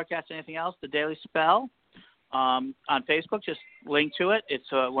live broadcasts, anything else, The Daily Spell on Facebook, just link to it.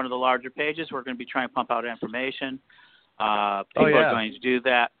 It's one of the larger pages. We're going to be trying to pump out information. People are going to do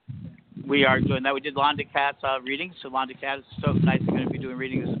that. We are doing that. We did Londa Cat's reading. So Londa Cat is so nice. We're going to be doing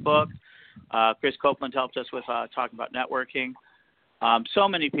reading this book. Chris Copeland helped us with talking about networking. So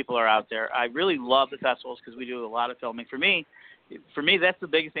many people are out there. I really love the festivals because we do a lot of filming. For me, that's the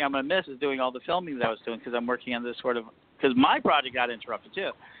biggest thing I'm going to miss is doing all the filming that I was doing, because I'm working on this because my project got interrupted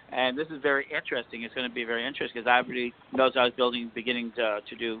too. And this is very interesting. It's going to be very interesting because I already knows I was beginning to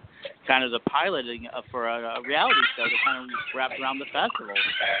do kind of the piloting for a reality show that kind of wrapped around the festival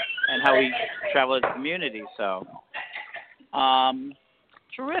and how we travel as a community. So,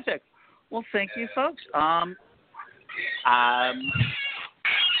 terrific. Well, thank you, folks.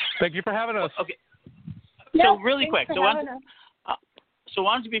 Thank you for having us. Okay. So really quick. So why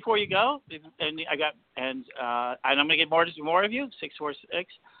don't you, before you go, and I'm going to get more of you,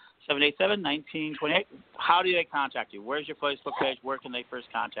 646-787-1928. How do they contact you? Where's your Facebook page? Where can they first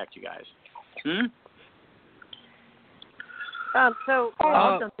contact you guys? So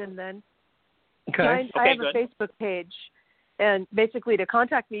I'll jump in then. Okay. I have a Facebook page, and basically to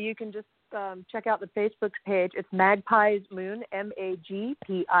contact me, you can just check out the Facebook page. It's Magpie's Moon, MAGPIE''S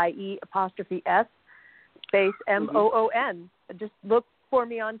space MOON. Just look for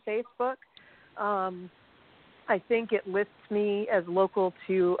me on Facebook. I think it lists me as local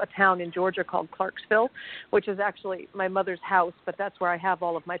to a town in Georgia called Clarksville, which is actually my mother's house, but that's where I have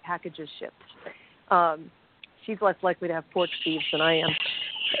all of my packages shipped. She's less likely to have porch thieves than I am.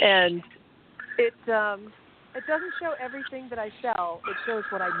 And it doesn't show everything that I sell. It shows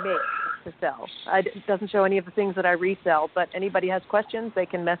what I make to sell. It doesn't show any of the things that I resell, but anybody has questions, they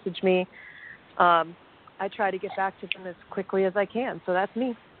can message me. I try to get back to them as quickly as I can. So that's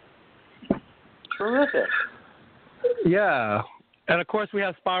me. Terrific. Yeah. And, of course, we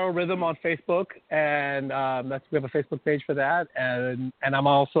have Spiral Rhythm on Facebook, and we have a Facebook page for that. And I'm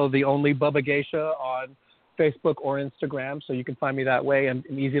also the only Bubba Geisha on Facebook or Instagram, so you can find me that way. I'm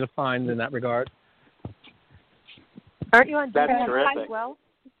easy to find in that regard. Aren't you on DeviantArt as well?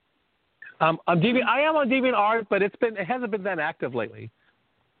 I am on DeviantArt, but it hasn't been that active lately.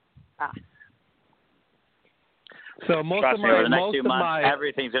 So most Trust of me, my over the next 2 months,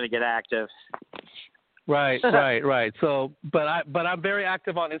 everything's going to get active. Right. So, but I'm very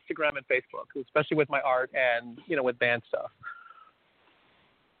active on Instagram and Facebook, especially with my art and with band stuff.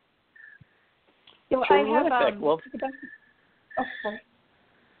 So I have sorry.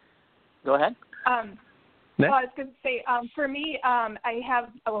 Go ahead. Well, I was going to say, for me, I have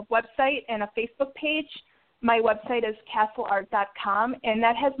a website and a Facebook page. My website is castleart.com, and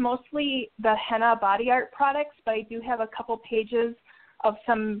that has mostly the henna body art products, but I do have a couple pages of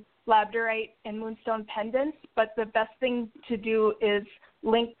some labradorite and moonstone pendants. But the best thing to do is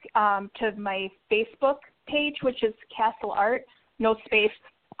link to my Facebook page, which is Castle Art, no space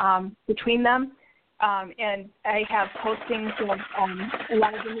between them. And I have postings of a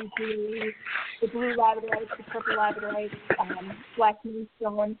lot of the new jewelry, the blue labradorite, the purple labradorite, black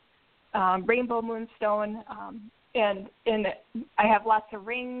moonstone, rainbow moonstone, and I have lots of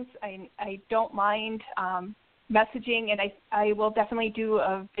rings. I don't mind messaging, and I will definitely do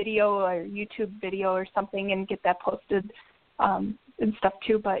a video or YouTube video or something and get that posted and stuff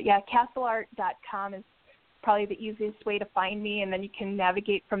too. But yeah, castleart.com is probably the easiest way to find me, and then you can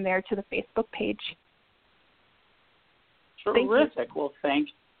navigate from there to the Facebook page. Terrific. Well, thank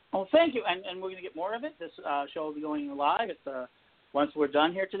you. And we're going to get more of it. This show will be going live. It's once we're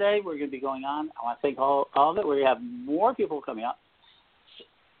done here today, we're going to be going on. I want to thank all of it. We're going to have more people coming up.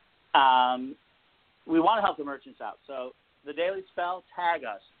 We want to help the merchants out. So the Daily Spell, tag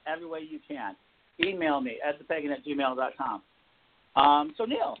us every way you can. Email me at thepagan@gmail.com. So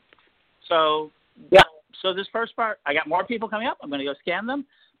Neil, so this first part, I got more people coming up. I'm going to go scan them.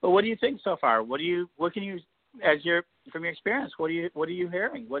 But what do you think so far? What can you from your experience, what are you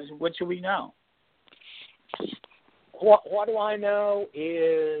hearing? What should we know? What do I know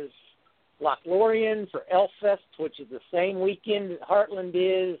is Lothlorien for Elfest, which is the same weekend that Heartland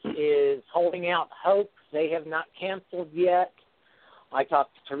is holding out hope. They have not canceled yet. I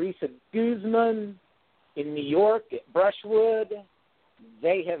talked to Teresa Guzman in New York at Brushwood.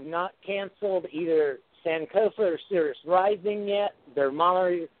 They have not canceled either Sankofa or Cirrus Rising yet. They're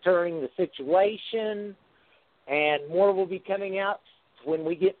monitoring the situation. And more will be coming out when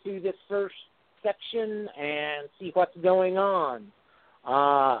we get through this first section and see what's going on.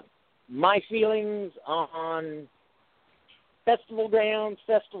 My feelings on festival grounds,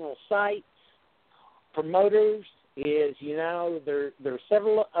 festival sites, promoters is, there are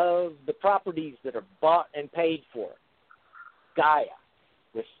several of the properties that are bought and paid for. Gaia,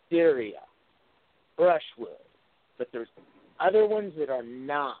 Wisteria, Brushwood. But there's other ones that are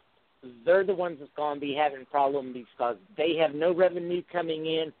not. They're the ones that's going to be having problems because they have no revenue coming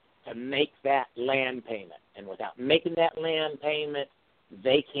in to make that land payment. And without making that land payment,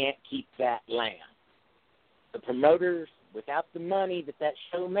 they can't keep that land. The promoters, without the money that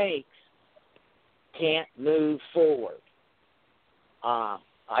show makes, can't move forward. I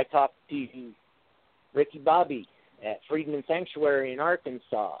talked to Ricky Bobby at Freedman Sanctuary in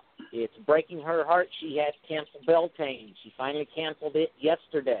Arkansas. It's breaking her heart. She had to cancel Beltane. She finally canceled it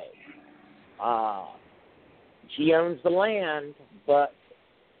yesterday. She owns the land, but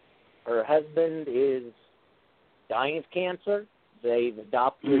her husband is dying of cancer. They've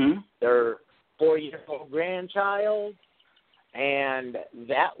adopted their 4-year-old grandchild, and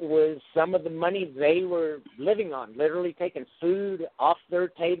that was some of the money they were living on, literally taking food off their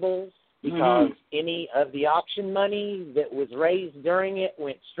tables because any of the auction money that was raised during it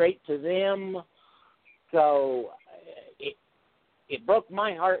went straight to them. So it broke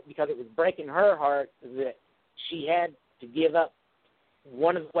my heart because it was breaking her heart that she had to give up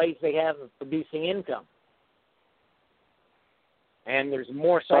one of the ways they have of producing income. And there's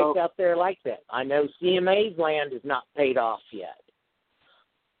more sites out there like that. I know CMA's land is not paid off yet.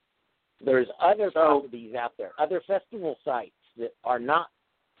 There's other properties out there, other festival sites that are not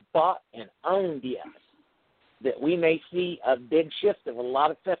bought and owned yet, that we may see a big shift of a lot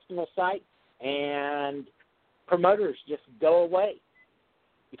of festival sites and promoters just go away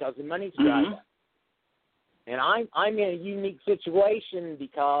because the money's dried up. And I'm in a unique situation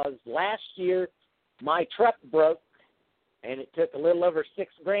because last year my truck broke and it took a little over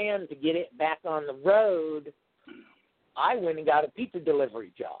 $6,000 to get it back on the road. I went and got a pizza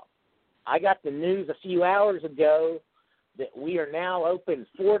delivery job. I got the news a few hours ago that we are now open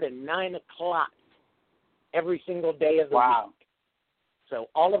 4 to 9 o'clock every single day of the week. So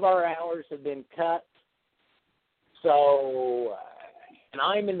all of our hours have been cut. So, and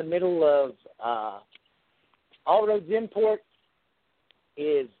I'm in the middle of All Roads Import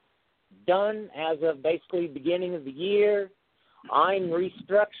is done as of basically beginning of the year. I'm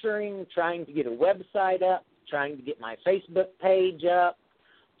restructuring, trying to get a website up, trying to get my Facebook page up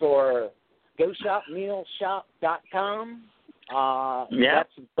for GoShopMealShop.com.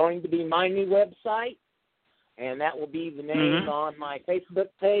 That's going to be my new website. and that will be the name on my Facebook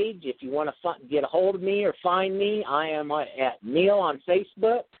page. If you want to get a hold of me or find me, I am at Neil on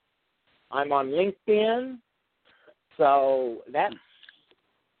Facebook. I'm on LinkedIn. So that's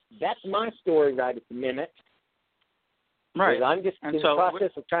my story right at the minute. Right. I'm just in the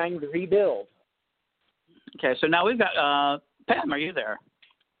process of trying to rebuild. Okay, so now we've got Pam. Are you there?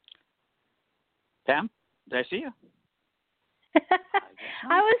 Pam, did I see you?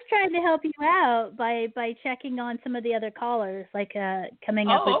 I was trying to help you out by checking on some of the other callers, like coming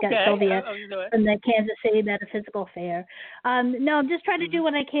up. We've got Sylvia from the Kansas City Metaphysical Fair. No, I'm just trying to do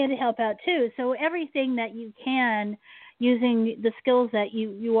what I can to help out too. So everything that you can, using the skills that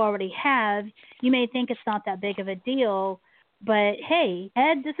you already have, you may think it's not that big of a deal, but hey,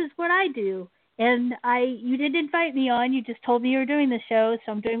 Ed, this is what I do. And you didn't invite me on. You just told me you were doing the show,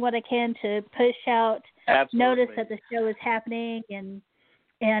 so I'm doing what I can to push out notice that the show is happening and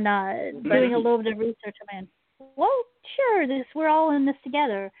doing a little bit of research. Well, sure, we're all in this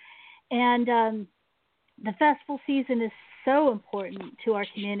together. And the festival season is so important to our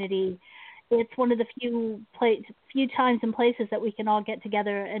community. It's one of the few times and places that we can all get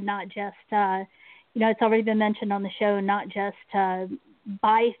together and not just, it's already been mentioned on the show, not just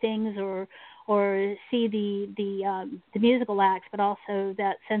buy things or see the musical acts, but also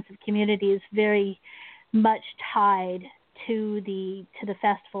that sense of community is very much tied to the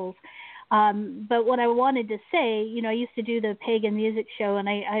festivals. But what I wanted to say, I used to do the Pagan music show, and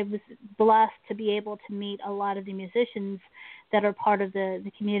I was blessed to be able to meet a lot of the musicians that are part of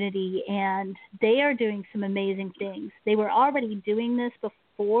the community, and they are doing some amazing things. They were already doing this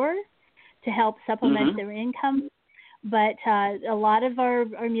before to help supplement their income, but a lot of our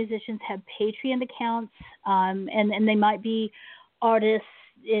musicians have Patreon accounts, and they might be artists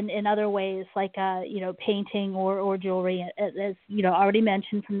in other ways, like painting or jewelry, as already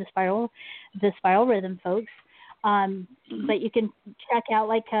mentioned from the spiral rhythm folks. But you can check out,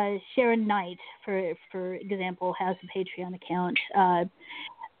 like Sharon Knight, for example, has a Patreon account.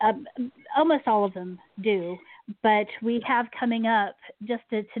 Almost all of them do, but we have coming up, just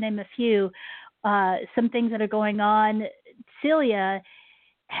to name a few, some things that are going on. Celia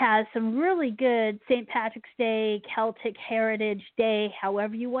has some really good St. Patrick's Day, Celtic Heritage Day,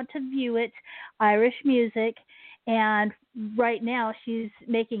 however you want to view it, Irish music. And right now she's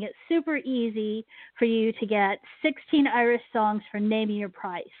making it super easy for you to get 16 Irish songs for naming your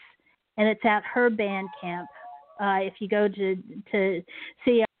price. And it's at her Bandcamp. If you go to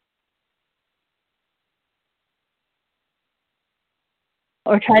see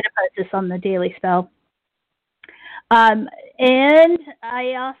or try to post this on the Daily Spell. And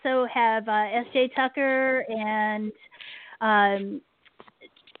I also have S.J. Tucker and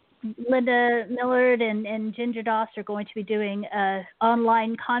Linda Millard and Ginger Doss are going to be doing an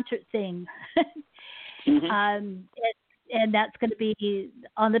online concert thing. And that's going to be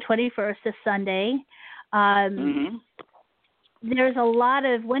on the 21st, this Sunday. There's a lot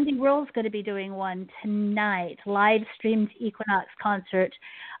of, Wendy World's going to be doing one tonight, live streamed Equinox concert.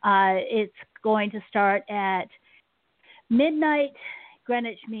 It's going to start at midnight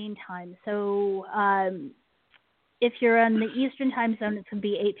Greenwich Mean Time. So if you're on the Eastern Time Zone, it's going to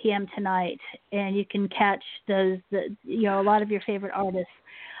be 8 p.m. tonight, and you can catch a lot of your favorite artists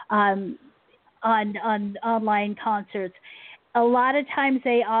on online concerts. A lot of times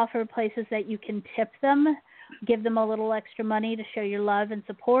they offer places that you can tip them, give them a little extra money to show your love and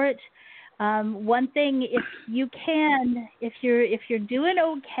support. One thing, if you can, if you're doing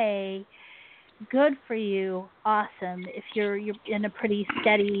okay, good for you, awesome. If you're in a pretty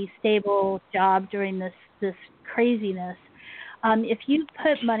steady, stable job during this craziness, if you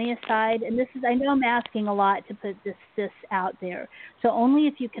put money aside, and I know I'm asking a lot to put this out there, so only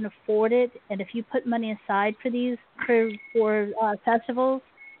if you can afford it, and if you put money aside for these for festivals,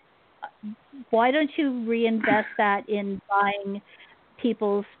 why don't you reinvest that in buying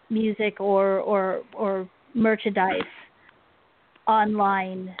people's music or merchandise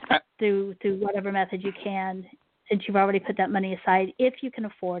online through whatever method you can, since you've already put that money aside, if you can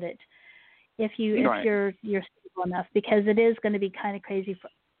afford it, if you're stable enough, because it is going to be kind of crazy for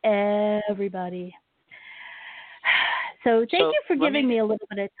everybody. So thank you for giving me a little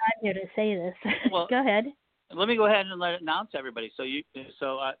bit of time here to say this. Well, go ahead. Let me go ahead and announce everybody. So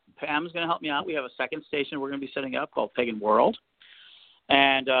Pam's going to help me out. We have a second station we're going to be setting up called Pagan World.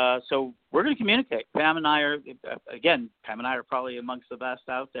 And so we're going to communicate. Pam and I are probably amongst the best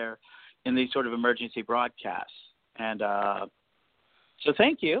out there in these sort of emergency broadcasts. And so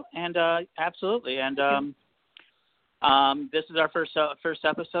thank you. And absolutely. And this is our first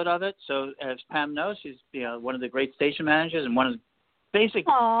episode of it. So as Pam knows, she's one of the great station managers and one of the basic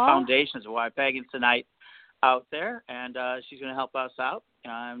foundations of why Pagan Tonight out there, and she's going to help us out.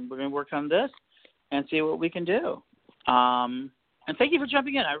 And we're going to work on this and see what we can do. And thank you for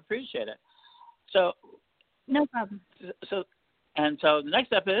jumping in. I appreciate it. So, no problem. So the next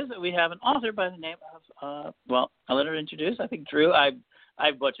step is that we have an author by the name of, I'll let her introduce. I think Drew. I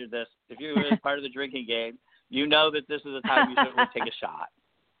butchered this. If you were part of the drinking game, you know that this is the time you should take a shot.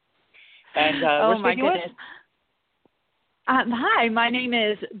 And oh my goodness. Hi, my name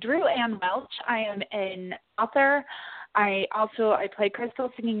is Drew Ann Welch. I am an author. I play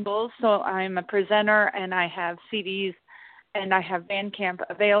crystal singing bowls, so I'm a presenter, and I have CDs, and I have Bandcamp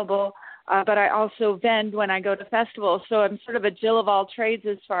available. But I also vend when I go to festivals, so I'm sort of a Jill of all trades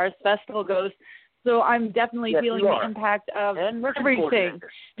as far as festival goes. So I'm definitely feeling the impact of everything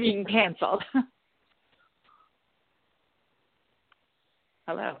being canceled.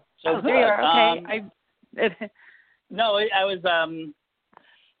 Hello. So there you are. Okay. No, I was.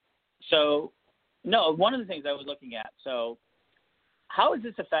 One of the things I was looking at. So, how is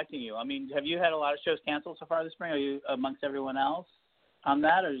this affecting you? I mean, have you had a lot of shows canceled so far this spring? Are you amongst everyone else on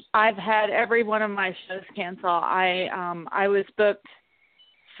that? Or I've had every one of my shows cancel. I was booked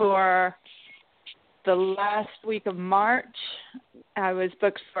for the last week of March. I was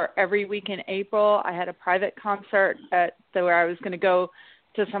booked for every week in April. I had a private concert where I was going to go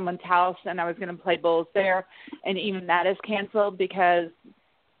to someone's house and I was going to play bowls there, and even that is canceled because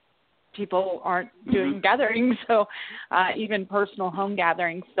people aren't doing gatherings, so even personal home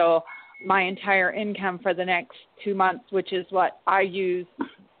gatherings. So my entire income for the next 2 months, which is what I use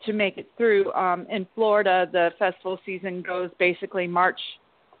to make it through. In Florida, the festival season goes basically March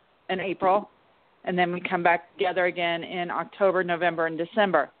and April, and then we come back together again in October, November, and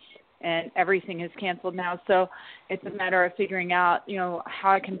December. And everything is canceled now. So it's a matter of figuring out,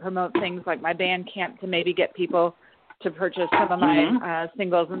 how I can promote things like my Bandcamp to maybe get people to purchase some of my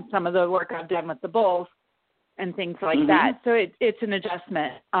singles and some of the work I've done with the bowls and things like that. So it's an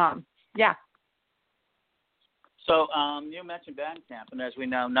adjustment. Yeah. So you mentioned Bandcamp, and as we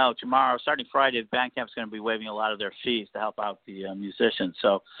now know, tomorrow, starting Friday, Bandcamp's going to be waiving a lot of their fees to help out the musicians.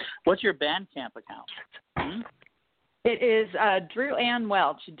 So what's your Bandcamp account? It is Drew Ann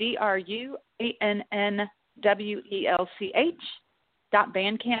Welch,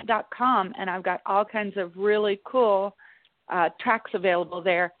 DRUANNWELCH.bandcamp.com, and I've got all kinds of really cool tracks available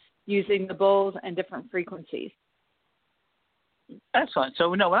there using the bowls and different frequencies. Excellent.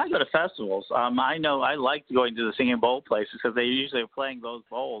 So, when I go to festivals, I know I like going to the singing bowl places because they usually are playing those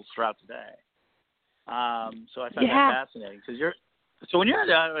bowls throughout the day. So I find that fascinating because So when you're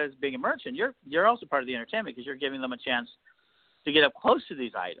as being a merchant, you're also part of the entertainment because you're giving them a chance to get up close to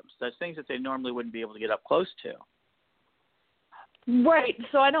these items. That's things that they normally wouldn't be able to get up close to. Right.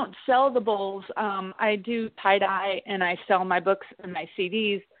 So I don't sell the bowls. I do tie-dye, and I sell my books and my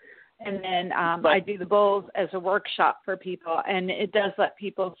CDs, and then I do the bowls as a workshop for people, and it does let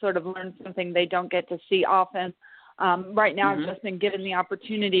people sort of learn something they don't get to see often. Right now I've just been given the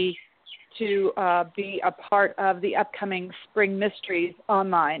opportunity to be a part of the upcoming Spring Mysteries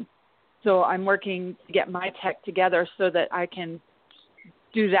online. So I'm working to get my tech together so that I can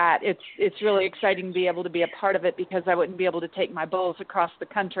do that. It's really exciting to be able to be a part of it because I wouldn't be able to take my bowls across the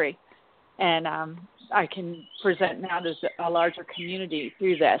country. And I can present now to a larger community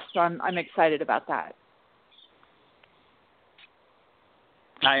through this. So I'm excited about that.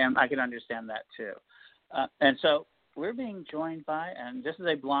 I can understand that too. And so we're being joined by, and this is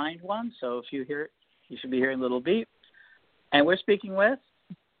a blind one, so if you hear it, you should be hearing a little beep. And we're speaking with?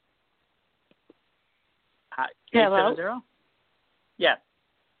 Hello? 870? Yes.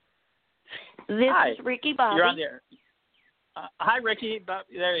 This Hi. is Ricky Bobby. You're on there. Hi, Ricky.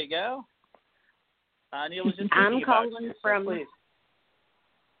 There you go. Neil was just I'm calling you, from. please.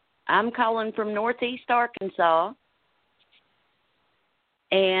 I'm calling from Northeast Arkansas,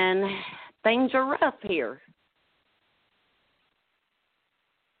 and things are rough here.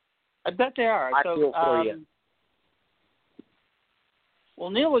 I bet they are. I feel for you. Well,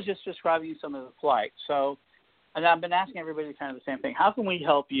 Neil was just describing some of the plight. So, and I've been asking everybody kind of the same thing. How can we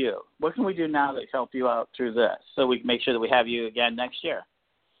help you? What can we do now to help you out through this so we can make sure that we have you again next year?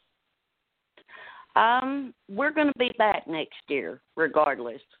 We're going to be back next year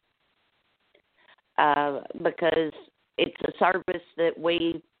regardless because it's a service that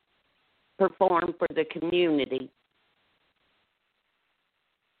we perform for the community.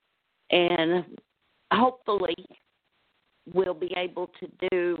 And hopefully we'll be able to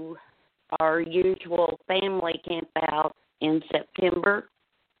do our usual family camp out in September,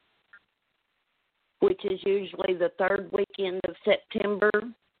 which is usually the third weekend of September.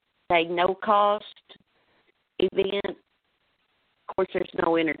 A no-cost event. Of course, there's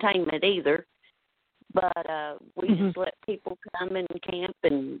no entertainment either, But we just let people come and camp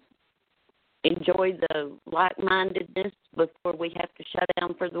and enjoy the like-mindedness before we have to shut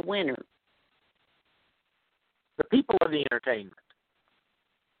down for the winter. The people are the entertainment.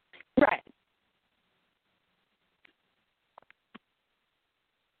 Right.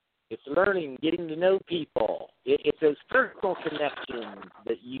 It's learning, getting to know people. It's those personal connections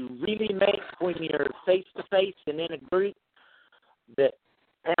that you really make when you're face-to-face and in a group. That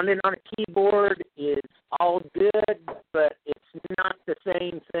pounding on a keyboard is all good, but it's not the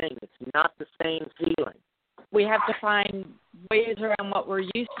same thing. It's not the same feeling. We have to find ways around what we're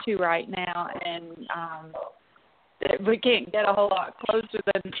used to right now, and we can't get a whole lot closer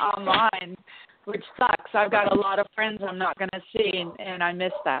than online, which sucks. I've got a lot of friends I'm not going to see, and I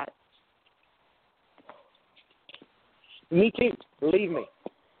miss that. Me too. Believe me.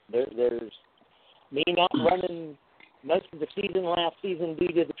 There's me not running most of the season last season due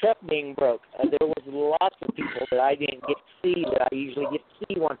to the truck being broke. There was lots of people that I didn't get to see that I usually get to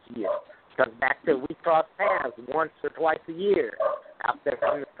see once a year. Because back there we cross paths once or twice a year out there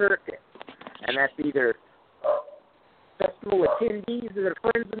on the circuit. And that's either festival attendees that are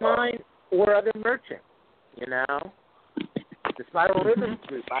friends of mine or other merchants, you know. The Spiral Rhythm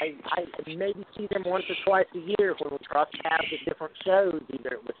Group, I maybe see them once or twice a year when we cross paths at different shows,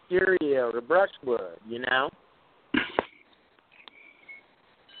 either at Wisteria or Brushwood, you know.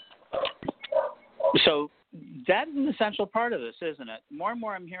 So that is an essential part of this, isn't it? More and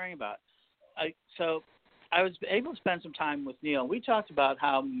more I'm hearing about. So I was able to spend some time with Neil. We talked about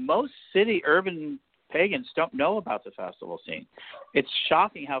how most urban pagans don't know about the festival scene. It's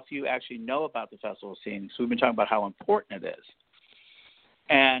shocking how few actually know about the festival scene. So we've been talking about how important it is,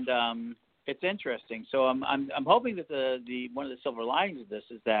 and it's interesting. So I'm hoping that the one of the silver linings of this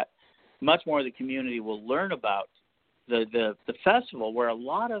is that much more of the community will learn about the festival, where a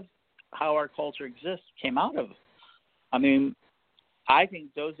lot of how our culture exists came out of. I mean, I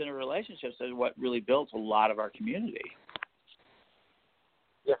think those interrelationships are what really built a lot of our community.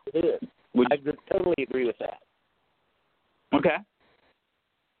 Yes, it is. I totally agree with that. Okay.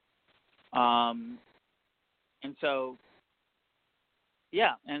 And so,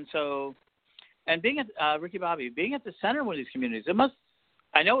 yeah, and being at Ricky Bobby, being at the center of one of these communities,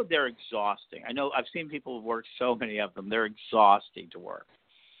 I know they're exhausting. I know I've seen people work, so many of them. They're exhausting to work.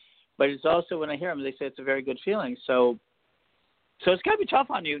 But it's also, when I hear them, they say it's a very good feeling. So it's got to be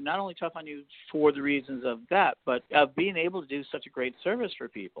tough on you, not only tough on you for the reasons of that, but being able to do such a great service for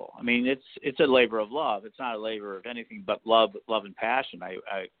people. I mean, it's a labor of love. It's not a labor of anything but love and passion.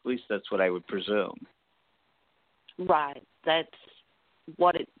 At least that's what I would presume. Right. That's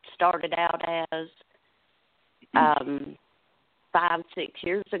what it started out as 5-6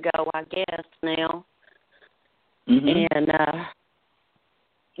 years ago, I guess, now. Mm-hmm.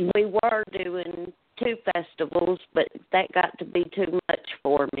 And we were doing 2 festivals, but that got to be too much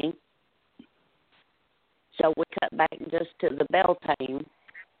for me. So we cut back just to the Beltane.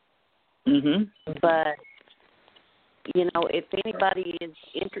 Mm-hmm. But, you know, if anybody is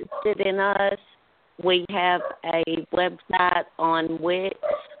interested in us, we have a website on Wix.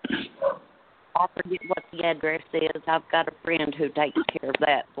 I forget what the address is. I've got a friend who takes care of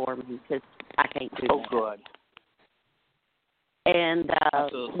that for me because I can't do that. Oh, good. And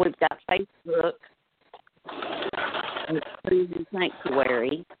we've got Facebook. And it's Pagan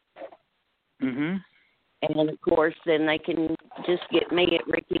Sanctuary. Mm-hmm. And, of course, then they can just get me at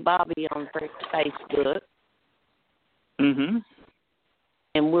Ricky Bobby on Facebook. Mm-hmm.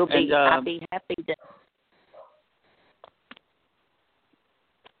 And I'll be happy to.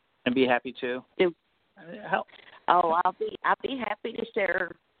 And be happy to. Help. Oh, I'll be happy to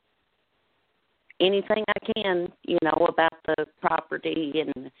share anything I can, you know, about the property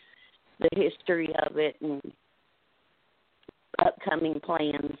and the history of it and upcoming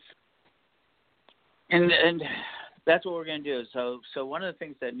plans. And that's what we're going to do. So one of the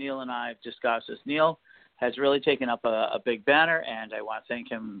things that Neil and I have discussed is Neil has really taken up a big banner, and I want to thank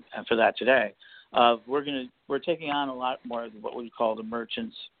him for that today. We're taking on a lot more of what we call the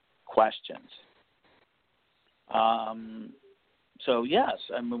merchants' questions. So yes,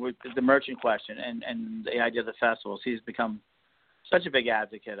 I mean, the merchant question and the idea of the festivals. He's become such a big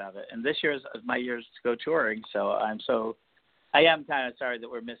advocate of it. And this year is my year to go touring, so I am kind of sorry that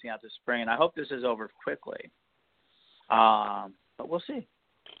we're missing out this spring, and I hope this is over quickly. But we'll see.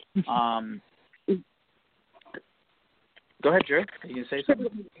 Go ahead, Drew. You can say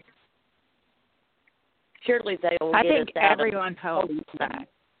something. Surely they will. I think everyone hopes that.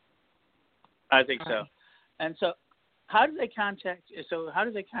 I think so. And so, how do they contact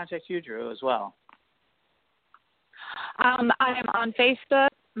you, Drew, as well? I am on Facebook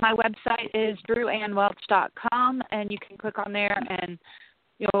my website is drewannwelch.com, and you can click on there and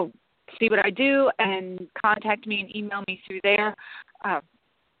you'll see what I do and contact me and email me through there. I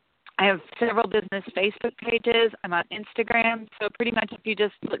have several business Facebook pages. I'm on Instagram. So pretty much if you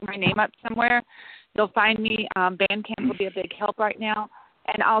just look my name up somewhere, you'll find me. Bandcamp will be a big help right now.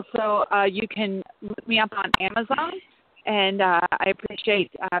 And also you can look me up on Amazon. And I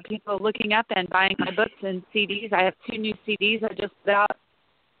appreciate people looking up and buying my books and CDs. I have 2 new CDs I just put out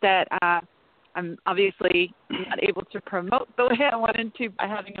that I'm obviously not able to promote the way I wanted to by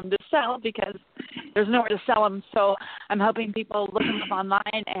having them to sell because there's nowhere to sell them. So I'm hoping people look them up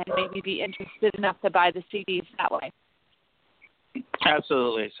online and maybe be interested enough to buy the CDs that way.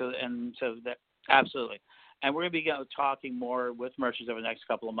 Absolutely. Absolutely. And we're going to be talking more with merchants over the next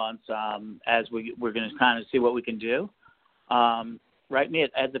couple of months as we're going to kind of see what we can do. Write me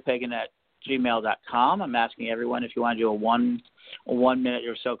at edthepagan@gmail.com. I'm asking everyone if you want to do a one minute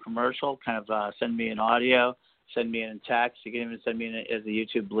or so commercial, kind of send me an audio, send me in text. You can even send me as a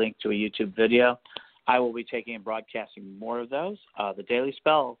YouTube link to a YouTube video. I will be taking and broadcasting more of those. The Daily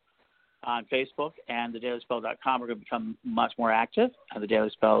Spell on Facebook and thedailyspell.com are going to become much more active. The Daily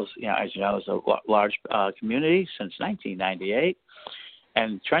Spell, as you know, is a large community since 1998.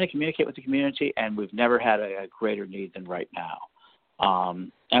 And trying to communicate with the community, and we've never had a greater need than right now.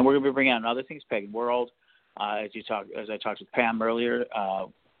 And we're going to be bringing on other things, Pagan World, as I talked with Pam earlier.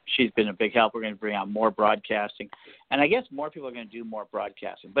 She's been a big help. We're going to bring on more broadcasting, and I guess more people are going to do more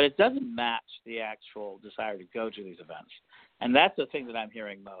broadcasting. But it doesn't match the actual desire to go to these events, and that's the thing that I'm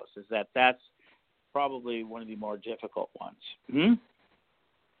hearing most. Is that's probably one of the more difficult ones. Mm-hmm.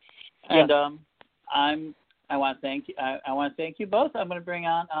 And yeah. I want to thank you. I want to thank you both. I'm going to bring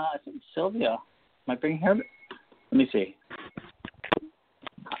on, I think, Sylvia. Am I bringing her? Let me see.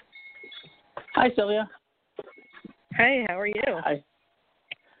 Hi, Sylvia. Hey, how are you? Hi.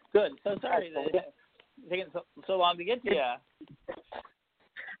 Good. So sorry that it's taking so long to get to you.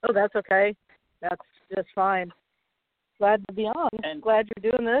 Oh, that's okay. That's just fine. Glad to be on. And glad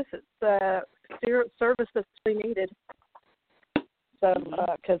you're doing this. It's a service that's really needed. So,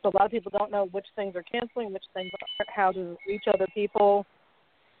 because a lot of people don't know which things are canceling, which things aren't, how to reach other people.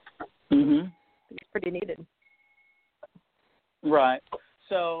 Mm-hmm. It's pretty needed. Right.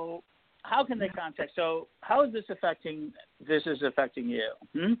 So, how can they contact? So, how is this affecting? This is affecting you.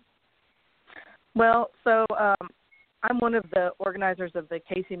 Hmm? Well, so I'm one of the organizers of the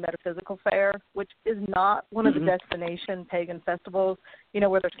Casey Metaphysical Fair, which is not one of the destination pagan festivals,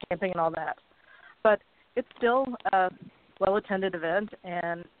 where there's camping and all that, but it's still a well-attended event,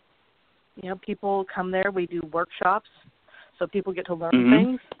 and people come there. We do workshops, so people get to learn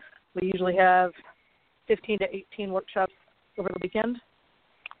things. We usually have 15 to 18 workshops over the weekend.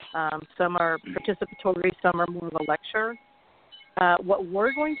 Some are participatory, some are more of a lecture. What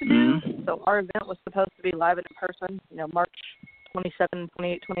we're going to do, so our event was supposed to be live and in person, March 27,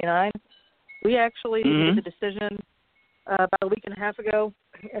 28, 29. We actually made the decision about a week and a half ago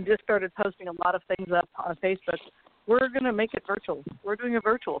and just started posting a lot of things up on Facebook. We're going to make it virtual. We're doing a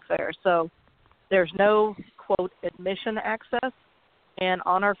virtual fair, so there's no, quote, admission access. And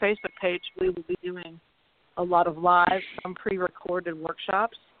on our Facebook page, we will be doing a lot of live, some pre-recorded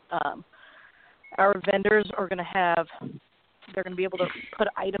workshops. Our vendors are going to they're going to be able to put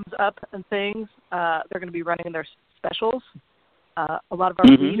items up and things. They're going to be running their specials. A lot of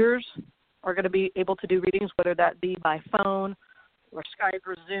our readers are going to be able to do readings, whether that be by phone or Skype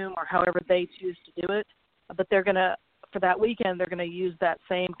or Zoom or however they choose to do it. But they're going to, for that weekend, they're going to use that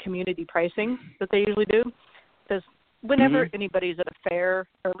same community pricing that they usually do. Because whenever anybody's at a fair,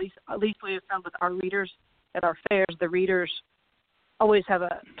 or at least we have found with our readers at our fairs, the readers always have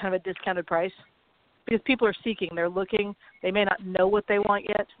a kind of a discounted price. Because people are seeking, they're looking. They may not know what they want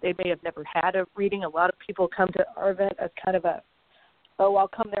yet. They may have never had a reading. A lot of people come to our event as kind of I'll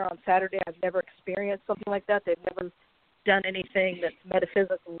come there on Saturday. I've never experienced something like that. They've never done anything that's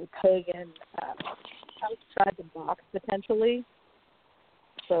metaphysical, pagan, outside the box potentially.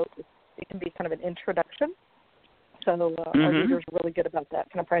 So it can be kind of an introduction. So our readers are really good about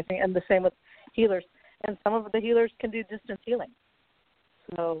that kind of pricing. And the same with healers. And some of the healers can do distance healing.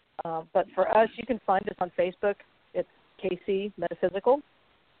 So, but for us, you can find us on Facebook. It's KC Metaphysical.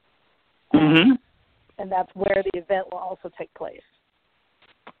 And that's where the event will also take place.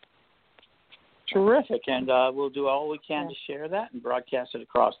 Terrific. And we'll do all we can to share that and broadcast it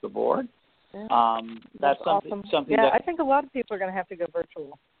across the board. Yeah. That's awesome. Something yeah, that, I think a lot of people are going to have to go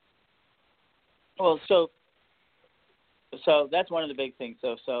virtual. Well, so that's one of the big things.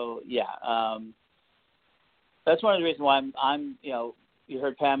 So yeah, that's one of the reasons why I'm you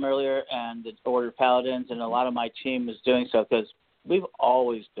heard Pam earlier and the Order of Paladins, and a lot of my team is doing so because we've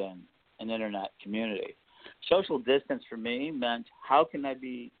always been an internet community. Social distance for me meant how can I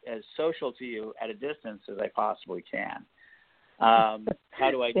be as social to you at a distance as I possibly can? How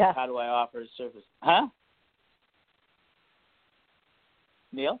do I offer service? Huh?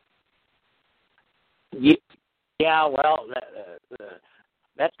 Neil? Yeah, well,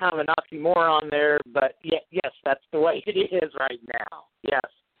 that's kind of an oxymoron there, but yes, that's the way it is right now. Yes.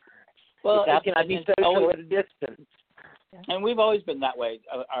 Well, how can I be social at a distance? And we've always been that way,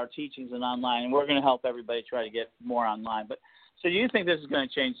 our teachings and online, and we're going to help everybody try to get more online. But so you think this is going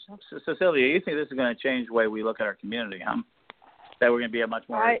to change, Cecilia, you think this is going to change the way we look at our community, huh? That we're going to be a much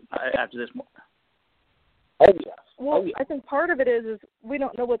more, after this more. Oh, yes. Well, I think part of it is we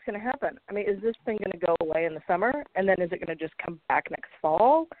don't know what's going to happen. I mean, is this thing going to go away in the summer, and then is it going to just come back next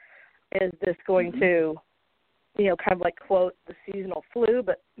fall? Is this going to, kind of like, quote, the seasonal flu,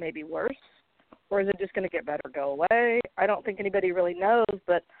 but maybe worse? Or is it just going to get better, go away? I don't think anybody really knows,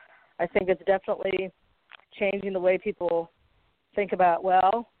 but I think it's definitely changing the way people think about,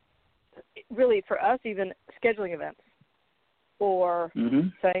 well, really for us even scheduling events or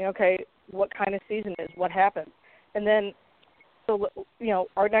saying, okay, what kind of season is, what happens? And then, so,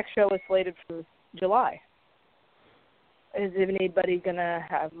 our next show is slated for July. Is anybody going to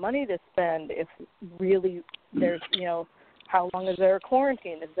have money to spend if really there's, how long is there a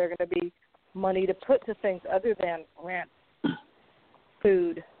quarantine? Is there going to be money to put to things other than rent,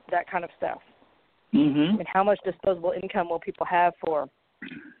 food, that kind of stuff? I mean, how much disposable income will people have for,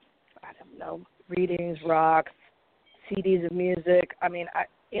 I don't know, readings, rocks, CDs of music? I mean,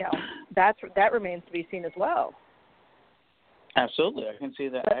 that remains to be seen as well. Absolutely, I can see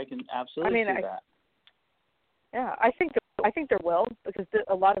that. But, I can absolutely see that. Yeah, I think there will, because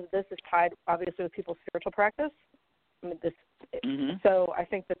a lot of this is tied, obviously, with people's spiritual practice. I mean, so I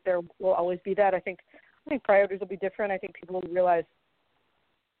think that there will always be that. I think priorities will be different. I think people will realize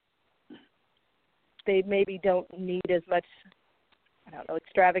they maybe don't need as much,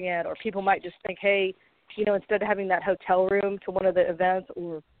 extravagant, or people might just think, hey, instead of having that hotel room to one of the events,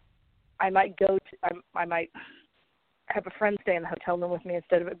 or I might have a friend stay in the hotel room with me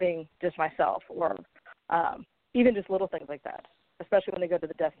instead of it being just myself, or even just little things like that, especially when they go to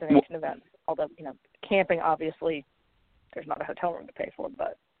the destination events. Although, camping, obviously, there's not a hotel room to pay for,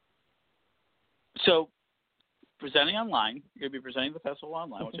 but. So, presenting online, you're going to be presenting the festival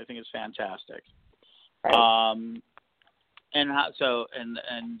online, which I think is fantastic. Right. So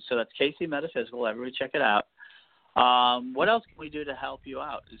that's KC Metaphysical. Everybody check it out. What else can we do to help you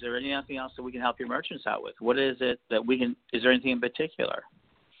out? Is there anything else that we can help your merchants out with? What is it that we can? Is there anything in particular?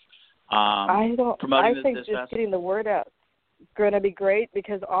 I think this just festival? getting the word out is going to be great,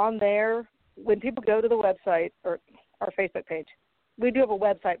 because on there, when people go to the website or our Facebook page, we do have a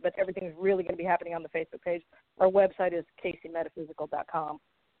website, but everything's really going to be happening on the Facebook page. Our website is kcmetaphysical.com.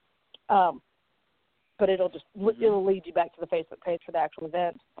 But it'll lead you back to the Facebook page for the actual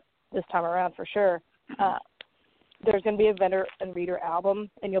event this time around for sure. There's going to be a vendor and reader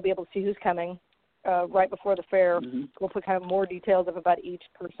album, and you'll be able to see who's coming. Right before the fair, we'll put kind of more details of about each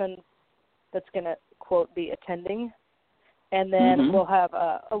person that's going to, quote, be attending. And then we'll have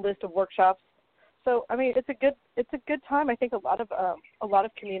a list of workshops. So, I mean, it's a good time. I think a lot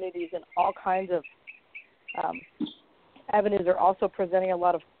of communities and all kinds of avenues are also presenting a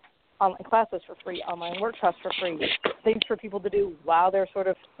lot of online classes for free, online workshops for free, things for people to do while they're sort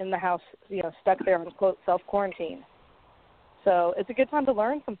of in the house, stuck there on, quote, self-quarantine. So it's a good time to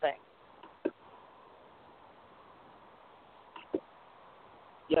learn some things.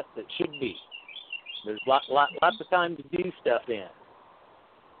 Yes, it should be. There's lots of time to do stuff in.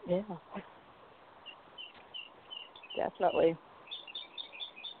 Yeah. Definitely.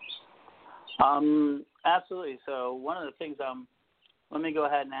 Absolutely. So one of the things, let me go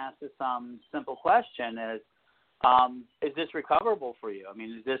ahead and ask this simple question is this recoverable for you? I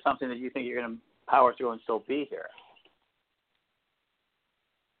mean, is this something that you think you're going to power through and still be here?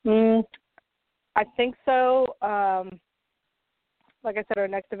 I think so. Like I said, our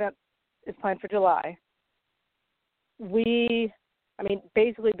next event is planned for July.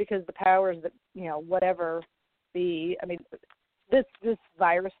 Basically because the powers that, whatever be, this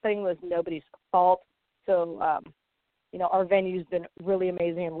virus thing was nobody's fault. So, our venue's been really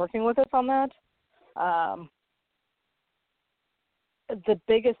amazing in working with us on that. The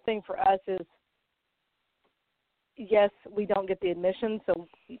biggest thing for us is, yes, we don't get the admission, so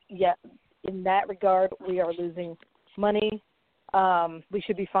yeah, in that regard, we are losing money. We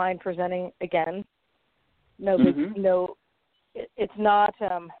should be fine presenting again. It's not.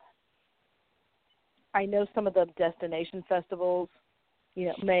 I know some of the destination festivals,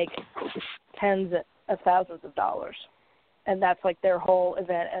 make tens of thousands of dollars. and that's like their whole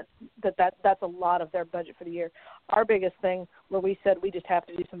event. That's a lot of their budget for the year. Our biggest thing where we said we just have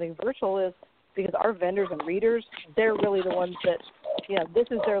to do something virtual is because our vendors and readers, they're really the ones that, this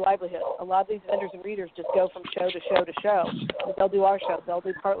is their livelihood. A lot of these vendors and readers just go from show to show to show. They'll do our show. They'll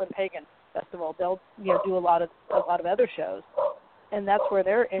do Portland Pagan Festival. They'll do a lot of other shows, and that's where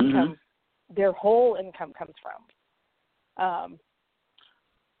their income, their whole income comes from.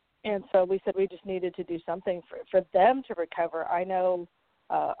 And so we said we just needed to do something for them to recover. I know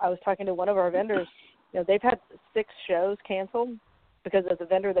I was talking to one of our vendors. They've had 6 shows canceled because as a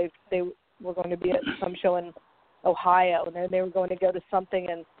vendor they were going to be at some show in Ohio, and then they were going to go to something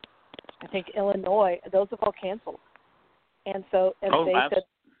in, I think, Illinois. Those have all canceled. And so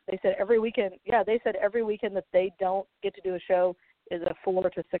they said every weekend, they said every weekend that they don't get to do a show is a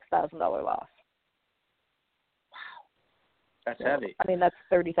 $4,000 to $6,000 loss. That's heavy. I mean, that's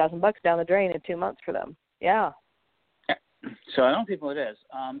 $30,000 down the drain in 2 months for them. Yeah. So I know people it is.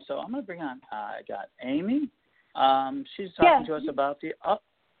 So I'm going to bring on. I got Amy. She's talking to us about the.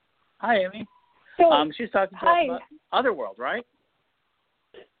 Hi, Amy. So, she's talking to us about Otherworld, right?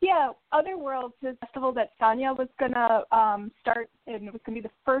 Yeah, Otherworld is a festival that Sonia was going to start, and it was going to be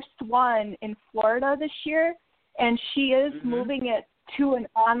the first one in Florida this year, and she is moving it to an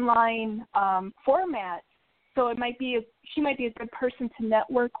online format. So she might be a good person to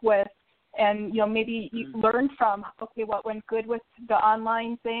network with, and maybe you learn from what went good with the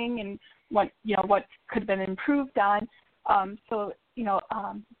online thing and what could have been improved on.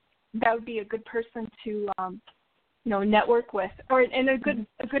 That would be a good person to network with, and a good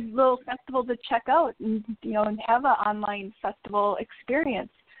little festival to check out, and have an online festival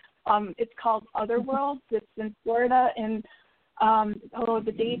experience. It's called Otherworld. It's in Florida, and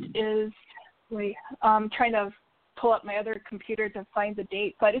the date is. I'm trying to pull up my other computer to find the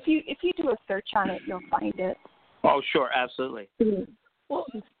date, but if you do a search on it, you'll find it. Oh, sure, absolutely. Well,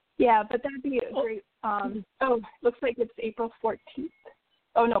 yeah, but that'd be a great. Looks like it's April 14th.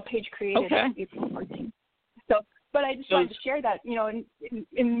 Oh no, page created April 14th. So, but I just wanted to share that, and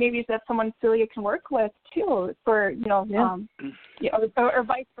maybe is that someone Celia can work with too, for or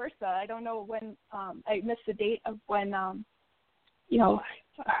vice versa. I don't know when. I missed the date of when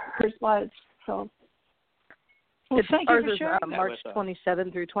hers was. So ours is March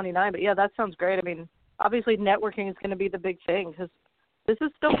 27 through 29. But that sounds great. I mean, obviously networking is going to be the big thing because this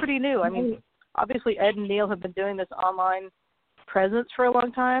is still pretty new. I mean, obviously Ed and Neil have been doing this online presence for a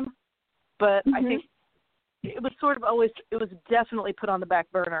long time, but I think it was it was definitely put on the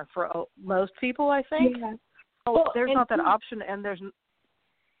back burner for most people, I think. Yeah. So there's not that option, and there's.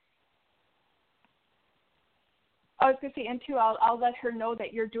 I was going to say, and too, I'll let her know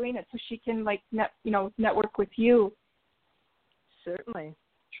that you're doing it so she can network with you. Certainly.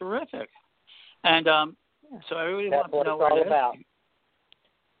 Terrific. And so everybody wants to know what it's all about.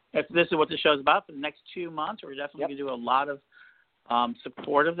 If this is what the show's about for the next 2 months, we're definitely going to do a lot of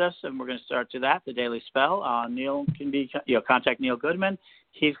support of this, and we're going to start to that, the Daily Spell. Neil can be, contact Neil Goodman.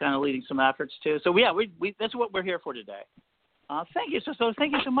 He's kind of leading some efforts too. So we that's what we're here for today. Thank you. So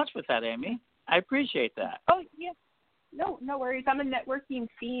thank you so much for that, Amy. I appreciate that. Oh yeah. No worries. I'm a networking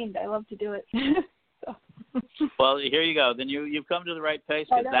fiend. I love to do it. So. Well, here you go. Then you've come to the right place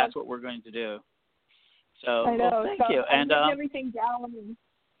because that's what we're going to do. So I know. Thank you. I'm getting everything down. And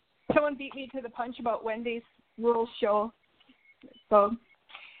someone beat me to the punch about Wendy's Rules show. So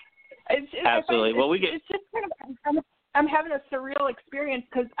it's absolutely. It's just kind of I'm having a surreal experience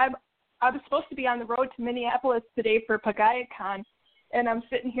because I was supposed to be on the road to Minneapolis today for PagayaCon, and I'm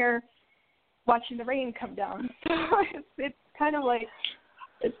sitting here watching the rain come down. So it's kind of like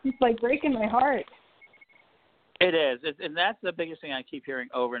it's just like breaking my heart. It is, and that's the biggest thing I keep hearing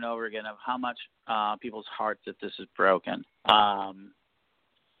over and over again of how much people's hearts that this is broken,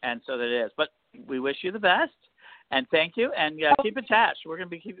 and so that it is. But we wish you the best, and thank you, and keep attached. We're going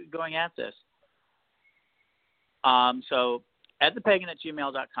to keep going at this. So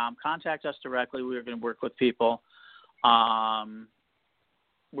edthepagan@gmail.com. Contact us directly. We're going to work with people.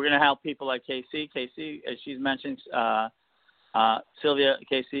 We're going to help people like Casey. Casey, as she's mentioned, Sylvia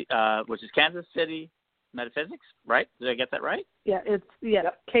Casey, which is Kansas City Metaphysics, right? Did I get that right? Yeah, it's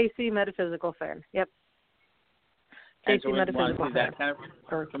Casey Metaphysical Fair. Yep. Casey Metaphysical Fair. That kind of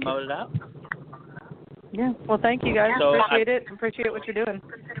promote it out. Yeah. Well, thank you guys. So appreciate it. Appreciate what you're doing.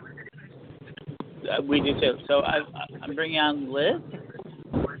 We do too. So I'm bringing on Liz.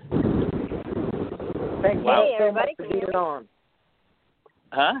 Thank you everybody for being on.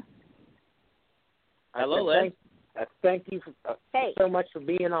 Huh? Hello, Liz. Thank you so much for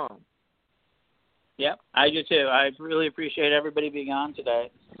being on. Yep, I do too. I really appreciate everybody being on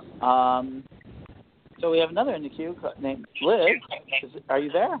today. So we have another in the queue named Liz. Are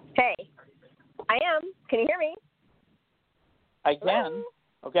you there? Hey, I am. Can you hear me? I can. Hello?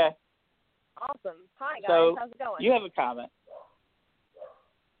 Okay. Awesome. Hi guys. So how's it going? you have a comment.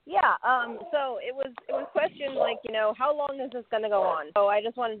 Yeah. So it was questioned like, how long is this going to go on? So I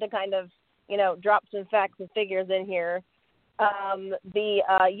just wanted to kind of, drop some facts and figures in here. The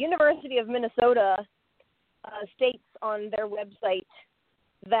University of Minnesota states on their website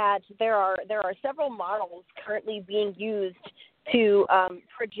that there are several models currently being used to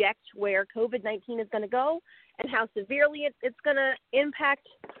project where COVID-19 is going to go and how severely it's going to impact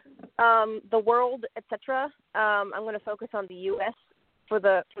the world, etc. I'm going to focus on the U.S. for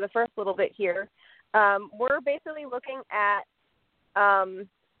the first little bit here. We're basically looking at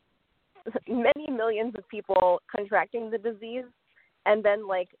many millions of people contracting the disease and then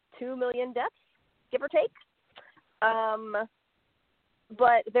like 2 million deaths, give or take.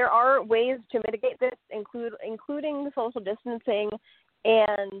 But there are ways to mitigate this, including social distancing,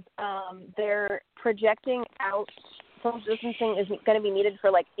 and they're projecting out social distancing is going to be needed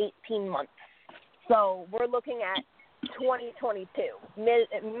for like 18 months. So we're looking at 2022,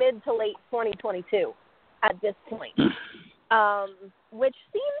 mid to late 2022 at this point, which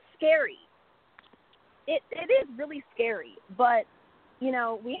seems scary. It is really scary, but,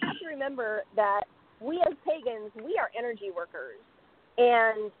 we have to remember that we as pagans, we are energy workers.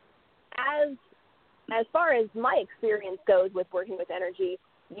 And as far as my experience goes with working with energy,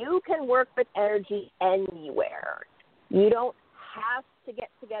 you can work with energy anywhere. You don't have to get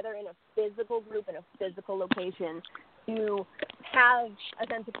together in a physical group, in a physical location, to have a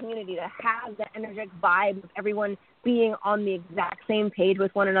sense of community, to have that energetic vibe of everyone being on the exact same page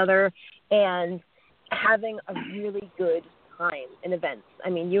with one another and having a really good time in events. I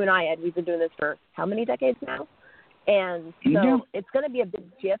mean, you and I, Ed, we've been doing this for how many decades now? And so it's going to be a big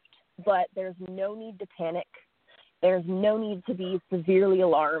shift, but there's no need to panic. There's no need to be severely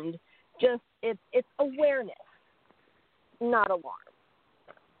alarmed. Just it's awareness, not alarm,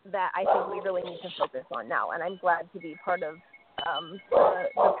 that I think we really need to focus on now. And I'm glad to be part of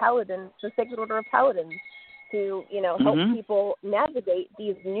the Paladin, the Sacred Order of Paladins, to help people navigate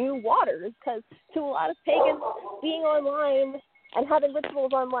these new waters. Because to a lot of pagans, being online and having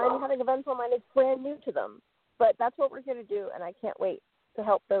rituals online, and having events online is brand new to them. But that's what we're here to do, and I can't wait to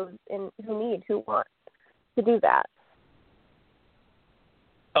help those who want to do that.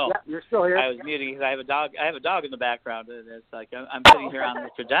 Oh, yeah, you're still here. I was muting because I have a dog. I have a dog in the background. And it's like I'm sitting here on the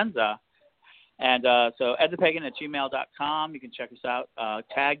credenza, and so edthepagan@gmail.com. You can check us out.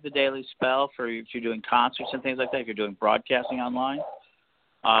 Tag the Daily Spell for if you're doing concerts and things like that. If you're doing broadcasting online.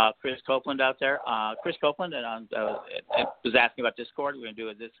 Chris Copeland out there. Chris Copeland and was asking about Discord. We're going to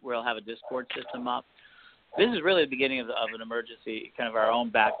do we'll have a Discord system up. This is really the beginning of an emergency, kind of our own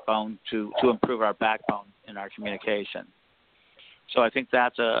backbone to improve our backbone in our communication. So I think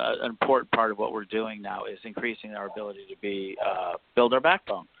that's an important part of what we're doing now is increasing our ability to build our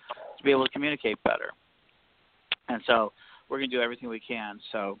backbone, to be able to communicate better. And so we're going to do everything we can.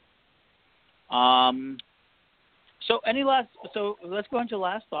 So, so let's go into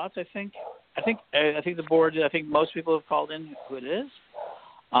last thoughts. I think the board. I think most people have called in who it is.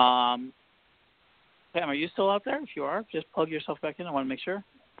 Pam, are you still out there? If you are, just plug yourself back in. I want to make sure.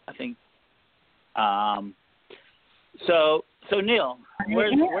 I think. So Neil,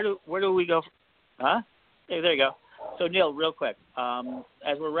 where do we go? Huh? Hey, there you go. So Neil, real quick,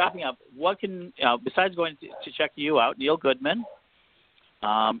 as we're wrapping up, what can besides going to check you out, Neil Goodman?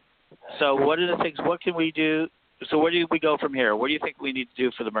 So what are the things? What can we do? So where do we go from here? What do you think we need to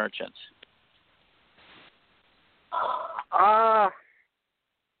do for the merchants?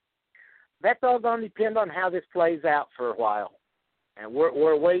 That's all going to depend on how this plays out for a while. And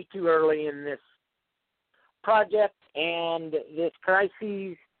we're way too early in this project and this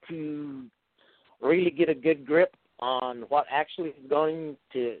crisis to really get a good grip on what actually is going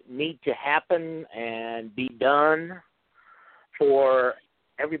to need to happen and be done for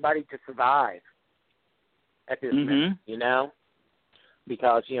everybody to survive at this minute,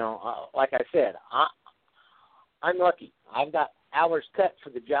 Because, like I said, I'm lucky. I've got hours cut for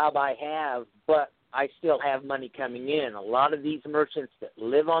the job I have, but I still have money coming in. A lot of these merchants that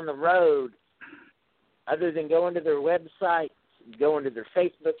live on the road, other than going to their websites, going to their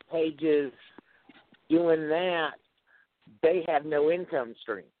Facebook pages, doing that, they have no income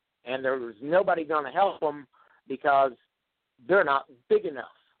stream. And there's nobody going to help them because they're not big enough,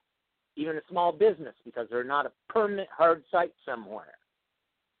 even a small business, because they're not a permanent hard site somewhere.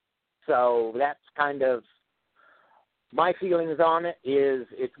 So that's kind of my feelings on it. Is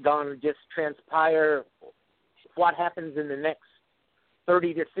it's going to just transpire what happens in the next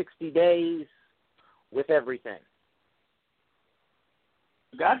 30 to 60 days with everything.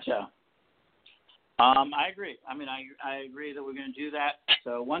 Gotcha. I agree. I mean, I agree that we're going to do that.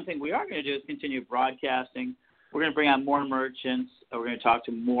 So one thing we are going to do is continue broadcasting. We're going to bring on more merchants. We're going to talk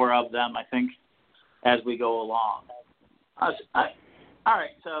to more of them, I think, as we go along. All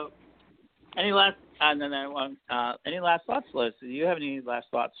right. So any last thoughts, Liz? Do you have any last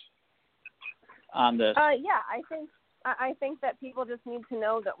thoughts on this? Yeah, I think that people just need to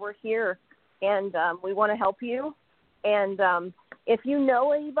know that we're here and we want to help you. And if you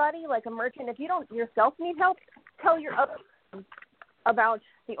know anybody, like a merchant, if you don't yourself need help, tell your other friends about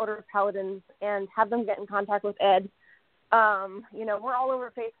the Order of Paladins and have them get in contact with Ed. We're all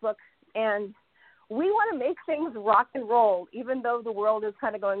over Facebook, and we want to make things rock and roll, even though the world is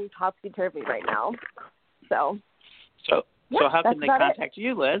kind of going topsy-turvy right now. So how can they contact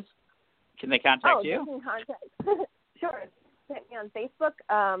you, Liz? Can they contact you? They can contact. Sure. Hit me on Facebook,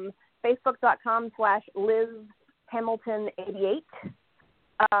 facebook.com/LizHamilton88.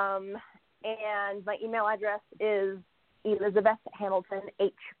 And my email address is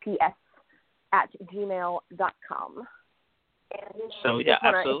elizabethhamiltonhps@gmail.com. So, yeah,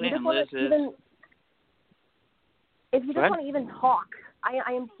 absolutely. And Liz is... If you just want to even talk,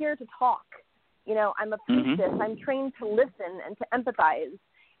 I am here to talk. I'm a priestess. I'm trained to listen and to empathize.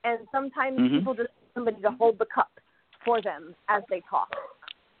 And sometimes people just need somebody to hold the cup for them as they talk.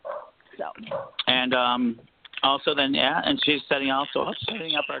 So. And also then, and she's setting up our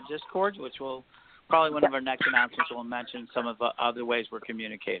Discord, which will probably one of our next announcements will mention some of the other ways we're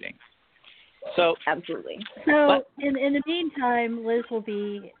communicating. So absolutely. So in the meantime, Liz will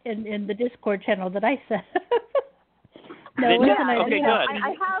be in the Discord channel that I set. Okay, good.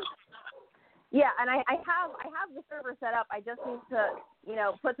 I have. Yeah, and I have the server set up. I just need to,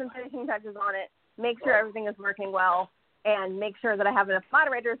 put some finishing touches on it, make sure everything is working well, and make sure that I have enough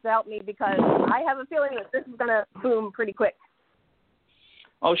moderators to help me because I have a feeling that this is going to boom pretty quick.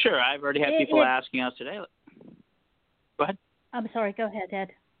 Oh, sure. I've already had people asking us today. Go ahead. I'm sorry. Go ahead,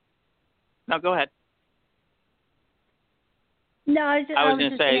 Ed. No, go ahead. No, I was just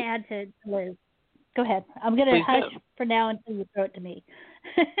going to add to Liz. Go ahead. I'm going to hush for now until you throw it to me.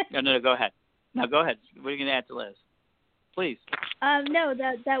 No, go ahead. No, go ahead. What are you going to add to Liz? Please. No,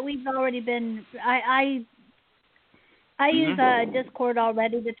 that we've already been. I use Discord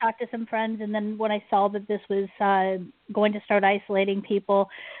already to talk to some friends, and then when I saw that this was going to start isolating people,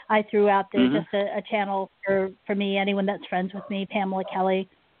 I threw out there just a channel for me. Anyone that's friends with me, Pamela Kelly,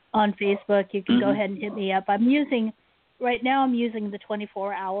 on Facebook, you can go ahead and hit me up. I'm using the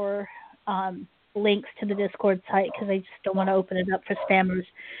 24-hour links to the Discord site because I just don't want to open it up for spammers.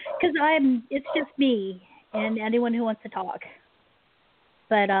 Because it's just me and anyone who wants to talk.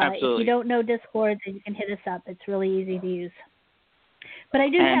 But if you don't know Discord, then you can hit us up. It's really easy to use. But I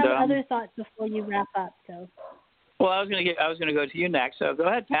do have other thoughts before you wrap up. So. Well, I was going to go to you next. So go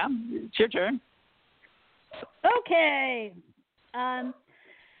ahead, Pam. It's your turn. Okay.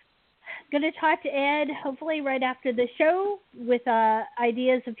 Going to talk to Ed hopefully right after the show with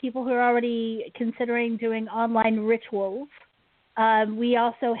ideas of people who are already considering doing online rituals. We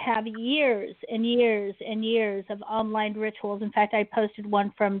also have years and years and years of online rituals. In fact, I posted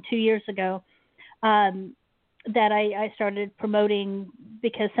one from 2 years ago that I started promoting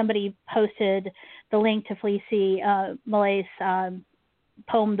because somebody posted the link to Felicie Malay's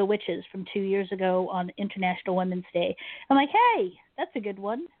poem, The Witches, from 2 years ago on International Women's Day. I'm like, hey, that's a good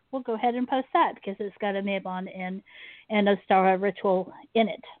one. We'll go ahead and post that because it's got a Mabon and a Stara ritual in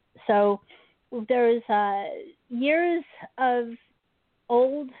it. So there's years of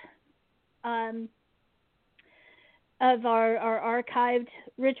old of our archived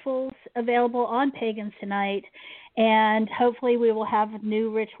rituals available on Pagans Tonight, and hopefully we will have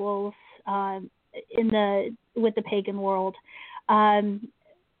new rituals with the pagan world.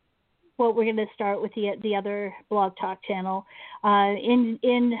 What we're going to start with the other Blog Talk channel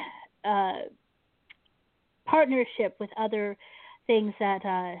in partnership with other things that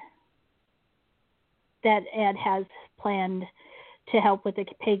Ed has planned to help with the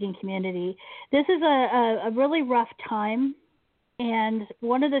pagan community. This is a really rough time, and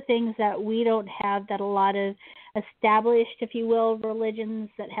one of the things that we don't have that a lot of established, if you will, religions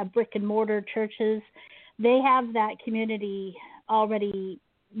that have brick and mortar churches, they have that community already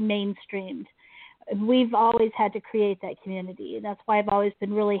mainstreamed. We've always had to create that community. That's why I've always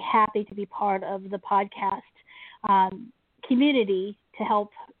been really happy to be part of the podcast community to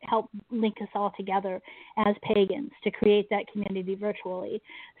help link us all together as pagans to create that community virtually.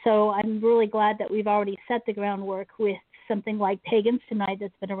 So I'm really glad that we've already set the groundwork with something like Pagans Tonight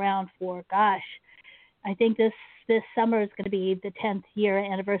that's been around for, I think this summer is going to be the 10th year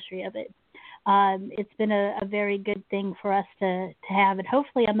anniversary of it. it's been a very good thing for us to have. And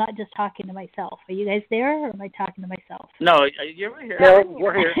hopefully I'm not just talking to myself. Are you guys there, or am I talking to myself? No, you're here. No,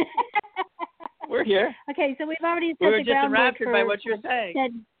 we're here. We're here. Okay, so we've already set we were the just groundwork enraptured by what you're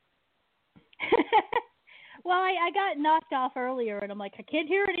saying. Well, I got knocked off earlier, and I'm like, I can't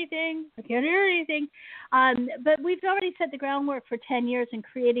hear anything. But we've already set the groundwork for 10 years in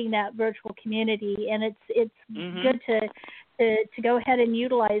creating that virtual community, and it's good to go ahead and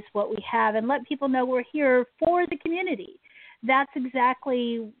utilize what we have and let people know we're here for the community. That's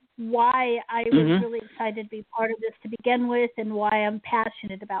exactly why I was really excited to be part of this to begin with, and why I'm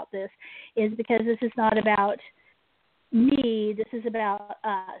passionate about this, is because this is not about me. This is about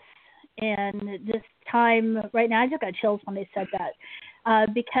us. And this time right now, I just got chills when they said that,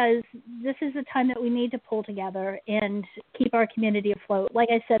 because this is a time that we need to pull together and keep our community afloat. Like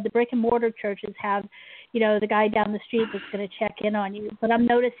I said, the brick and mortar churches have, the guy down the street that's going to check in on you. But I'm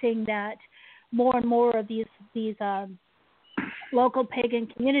noticing that more and more of these local pagan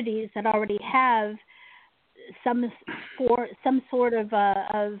communities that already have some sort of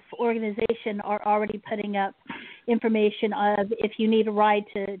organization are already putting up information of if you need a ride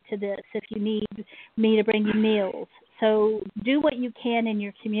to this, if you need me to bring you meals. So do what you can in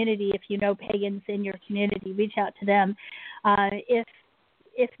your community. If you know pagans in your community, reach out to them.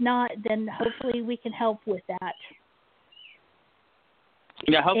 If not, then hopefully we can help with that.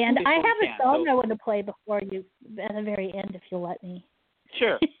 Yeah, and I have a song I want to play before you at the very end, if you'll let me.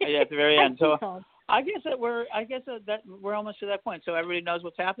 Sure. Yeah, at the very end. So I guess that we're almost to that point. So everybody knows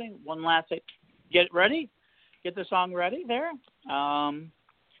what's happening. One last thing. Get ready. Get the song ready there. On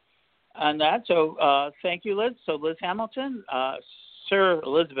that. So thank you, Liz. So Liz Hamilton, Sir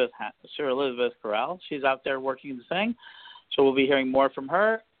Elizabeth Corral. She's out there working the thing. So we'll be hearing more from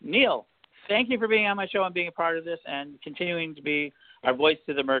her. Neil, thank you for being on my show and being a part of this and continuing to be our voice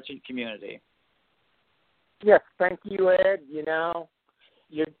to the merchant community. Yes, thank you, Ed.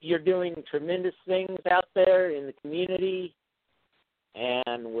 You're doing tremendous things out there in the community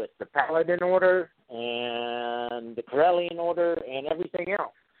and with the Paladin Order and the Corellian Order and everything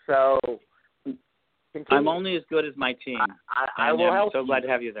else. So continue. I'm only as good as my team. I will help so glad to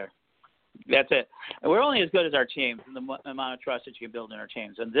have you there. That's it. We're only as good as our team, the amount of trust that you can build in our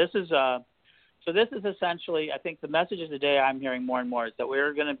teams. And this is essentially, I think the message of the day I'm hearing more and more is that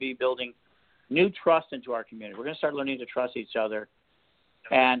we're going to be building new trust into our community. We're going to start learning to trust each other.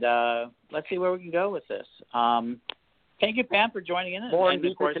 And let's see where we can go with this. Thank you, Pam, for joining in. More and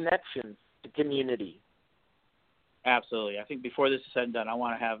deeper connections to community. Absolutely. I think before this is said and done, I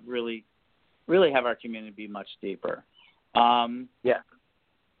want to have really have our community be much deeper. Yeah.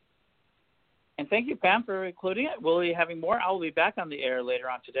 And thank you, Pam, for including it. We'll be having more. I will be back on the air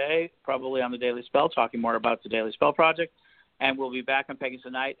later on today, probably on the Daily Spell, talking more about the Daily Spell Project. And we'll be back on Pagans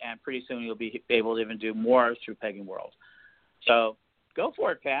Tonight, and pretty soon you'll be able to even do more through Pagan World. So go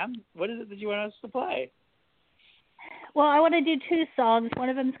for it, Pam. What is it that you want us to play? Well, I want to do two songs. One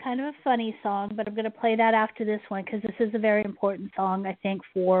of them is kind of a funny song, but I'm going to play that after this one because this is a very important song, I think,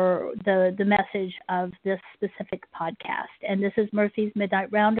 for the message of this specific podcast. And this is Mercy's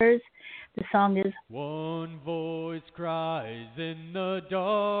Midnight Rounders. The song is One voice cries in the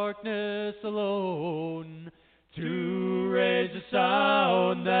darkness alone to raise a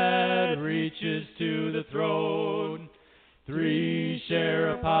sound that reaches to the throne. Three share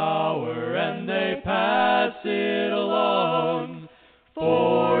a power and they pass it along.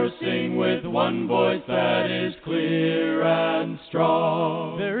 Four sing with one voice that is clear and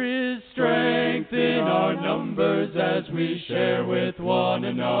strong. There is strength in our numbers as we share with one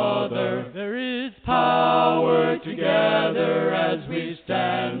another. There is power together as we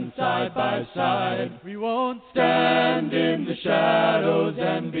stand side by side. We won't stand in the shadows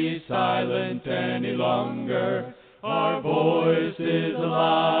and be silent any longer. Our voice is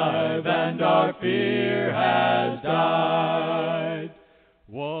alive and our fear has died.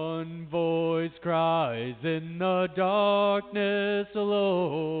 One voice cries in the darkness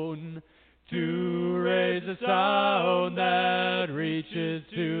alone to raise a sound that reaches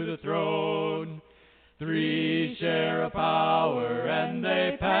to the throne. Three share a power and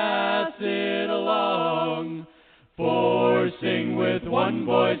they pass it along. Four sing with one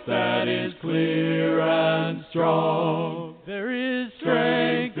voice that is clear and strong. There is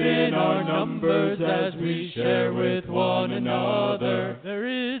strength in our numbers as we share with one another. There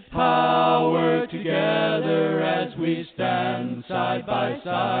is power together as we stand side by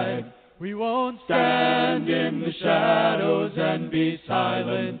side. We won't stand in the shadows and be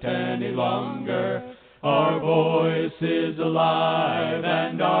silent any longer. Our voice is alive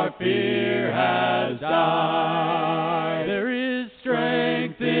and our fear has died. There is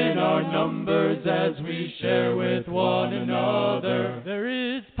strength in our numbers as we share with one another.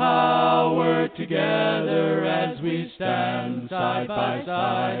 There is power together as we stand side by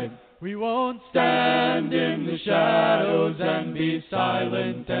side. We won't stand in the shadows and be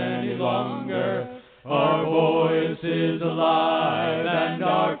silent any longer. Our voice is alive and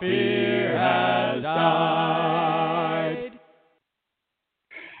our fear has died.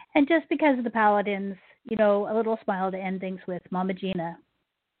 And just because of the Paladins, you know, a little smile to end things with Mama Gina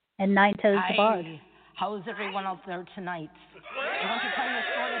and Nine Toes the Bard. How is everyone out there tonight? I want to tell you a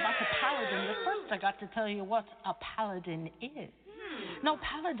story about the Paladin, but first I got to tell you what a Paladin is. Now,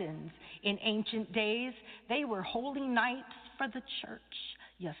 Paladins, in ancient days, they were holy knights for the church.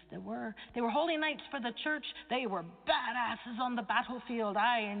 Yes, they were. They were holy knights for the church. They were badasses on the battlefield,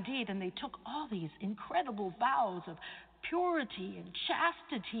 aye, indeed, and they took all these incredible vows of purity and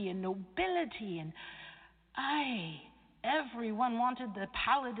chastity and nobility, and aye, everyone wanted the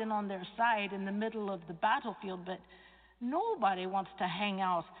Paladin on their side in the middle of the battlefield, but nobody wants to hang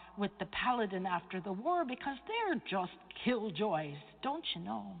out with the Paladin after the war because they're just killjoys, don't you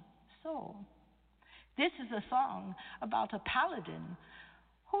know? So, this is a song about a Paladin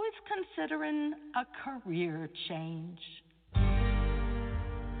who is considering a career change.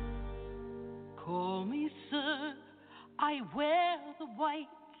 Call me sir, I wear the white.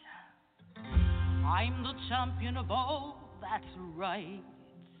 I'm the champion of all that's right.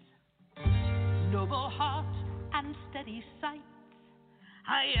 Noble heart and steady sight.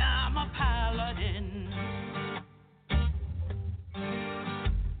 I am a Paladin.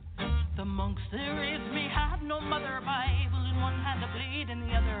 The monks that raised me had no mother, Bible in one hand, a blade in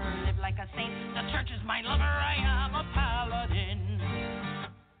the other. Live like a saint, the church is my lover. I am a Paladin.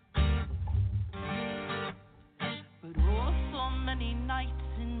 But oh, so many nights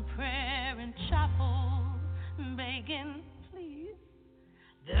in prayer and chapel, begging, please,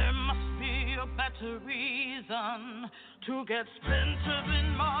 there must be a better reason to get splinters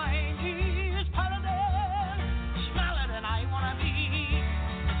in my knees. Paladin, Paladin, I wanna be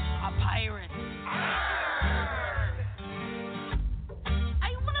a pirate. I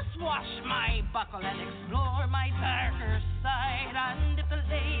wanna swash my buckle and explore my darker side. And if the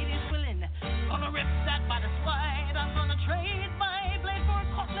lady's willing, gonna rip that bodice wide. I'm gonna trade my blade for a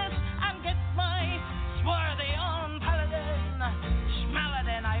cutlass and get my swarthy on Paladin.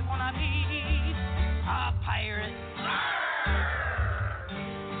 Schmaladin, I wanna be a pirate.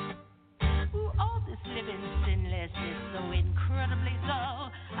 Ooh, all this living sinless is so incredibly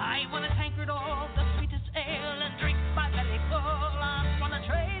dull. I want a tankard of the sweetest ale and drink my belly full. I wanna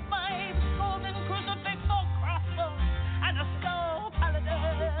trade my golden crucifix for crossbones and a skull,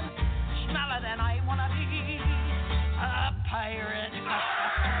 Paladin. Schmaladin, I wanna be a pirate.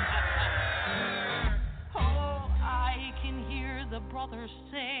 Oh, I can hear the brothers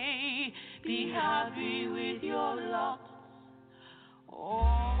say, be happy with your lot.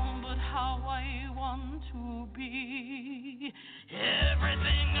 Oh, but how I want to be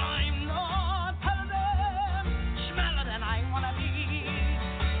everything I'm not. Paladin, Schmaladin, I wanna be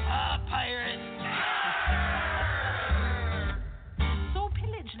a pirate. So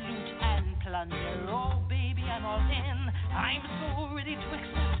pillage, loot, and plunder, oh baby, I'm all in. I'm so ready to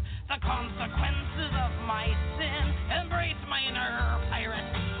accept the consequences of my sin. Embrace my inner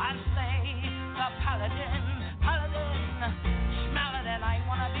pirate and slay the Paladin. Paladin, Schmaladin, I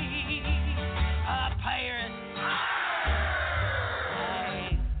wanna be a pirate.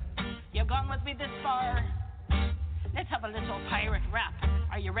 Hey, you've gone with me this far. Let's have a little pirate rap.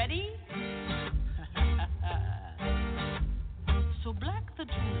 Are you ready? So black the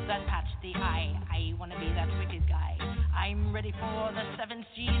tooth and patch the eye. I wanna be that wicked guy. I'm ready for the 7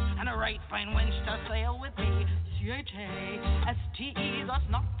 C's and a right fine wench to sail with me. C-H-A-S-T-E, that's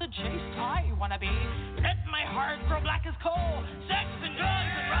not the chase I wanna be. Let my heart grow black as coal. Sex and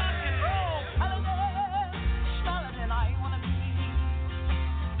drugs and rock and roll. Paladin, Schmaladin, I wanna be.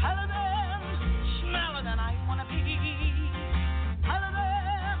 Paladin, Schmaladin, I wanna be.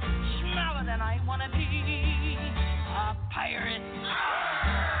 Paladin, Schmaladin, I wanna be a pirate.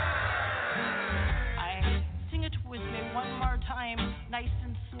 I sing it with me one more time, nice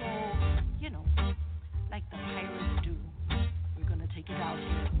and slow, you know, like the pirates do. We're gonna take it out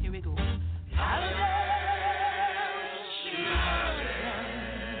here. Here we go. Paladin,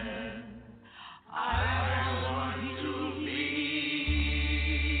 Schmaladin,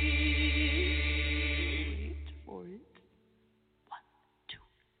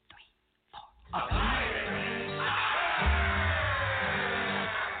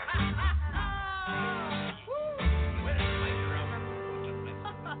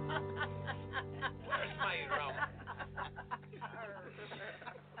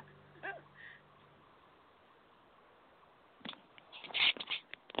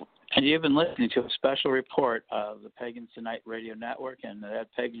 And you've been listening to a special report of the Pagans Tonight Radio Network and the Ed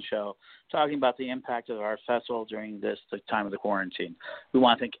Pagan Show, talking about the impact of our festival during the time of the quarantine. We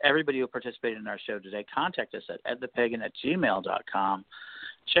want to thank everybody who participated in our show today. Contact us at edthepagan@gmail.com.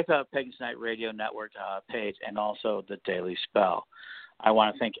 Check out Pagans Tonight Radio Network page and also the Daily Spell. I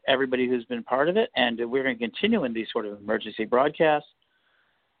want to thank everybody who's been part of it, and we're going to continue in these sort of emergency broadcasts.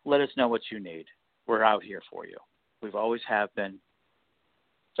 Let us know what you need. We're out here for you. We've always have been.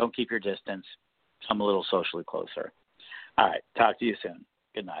 Don't keep your distance. Come a little socially closer. All right. Talk to you soon.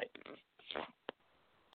 Good night.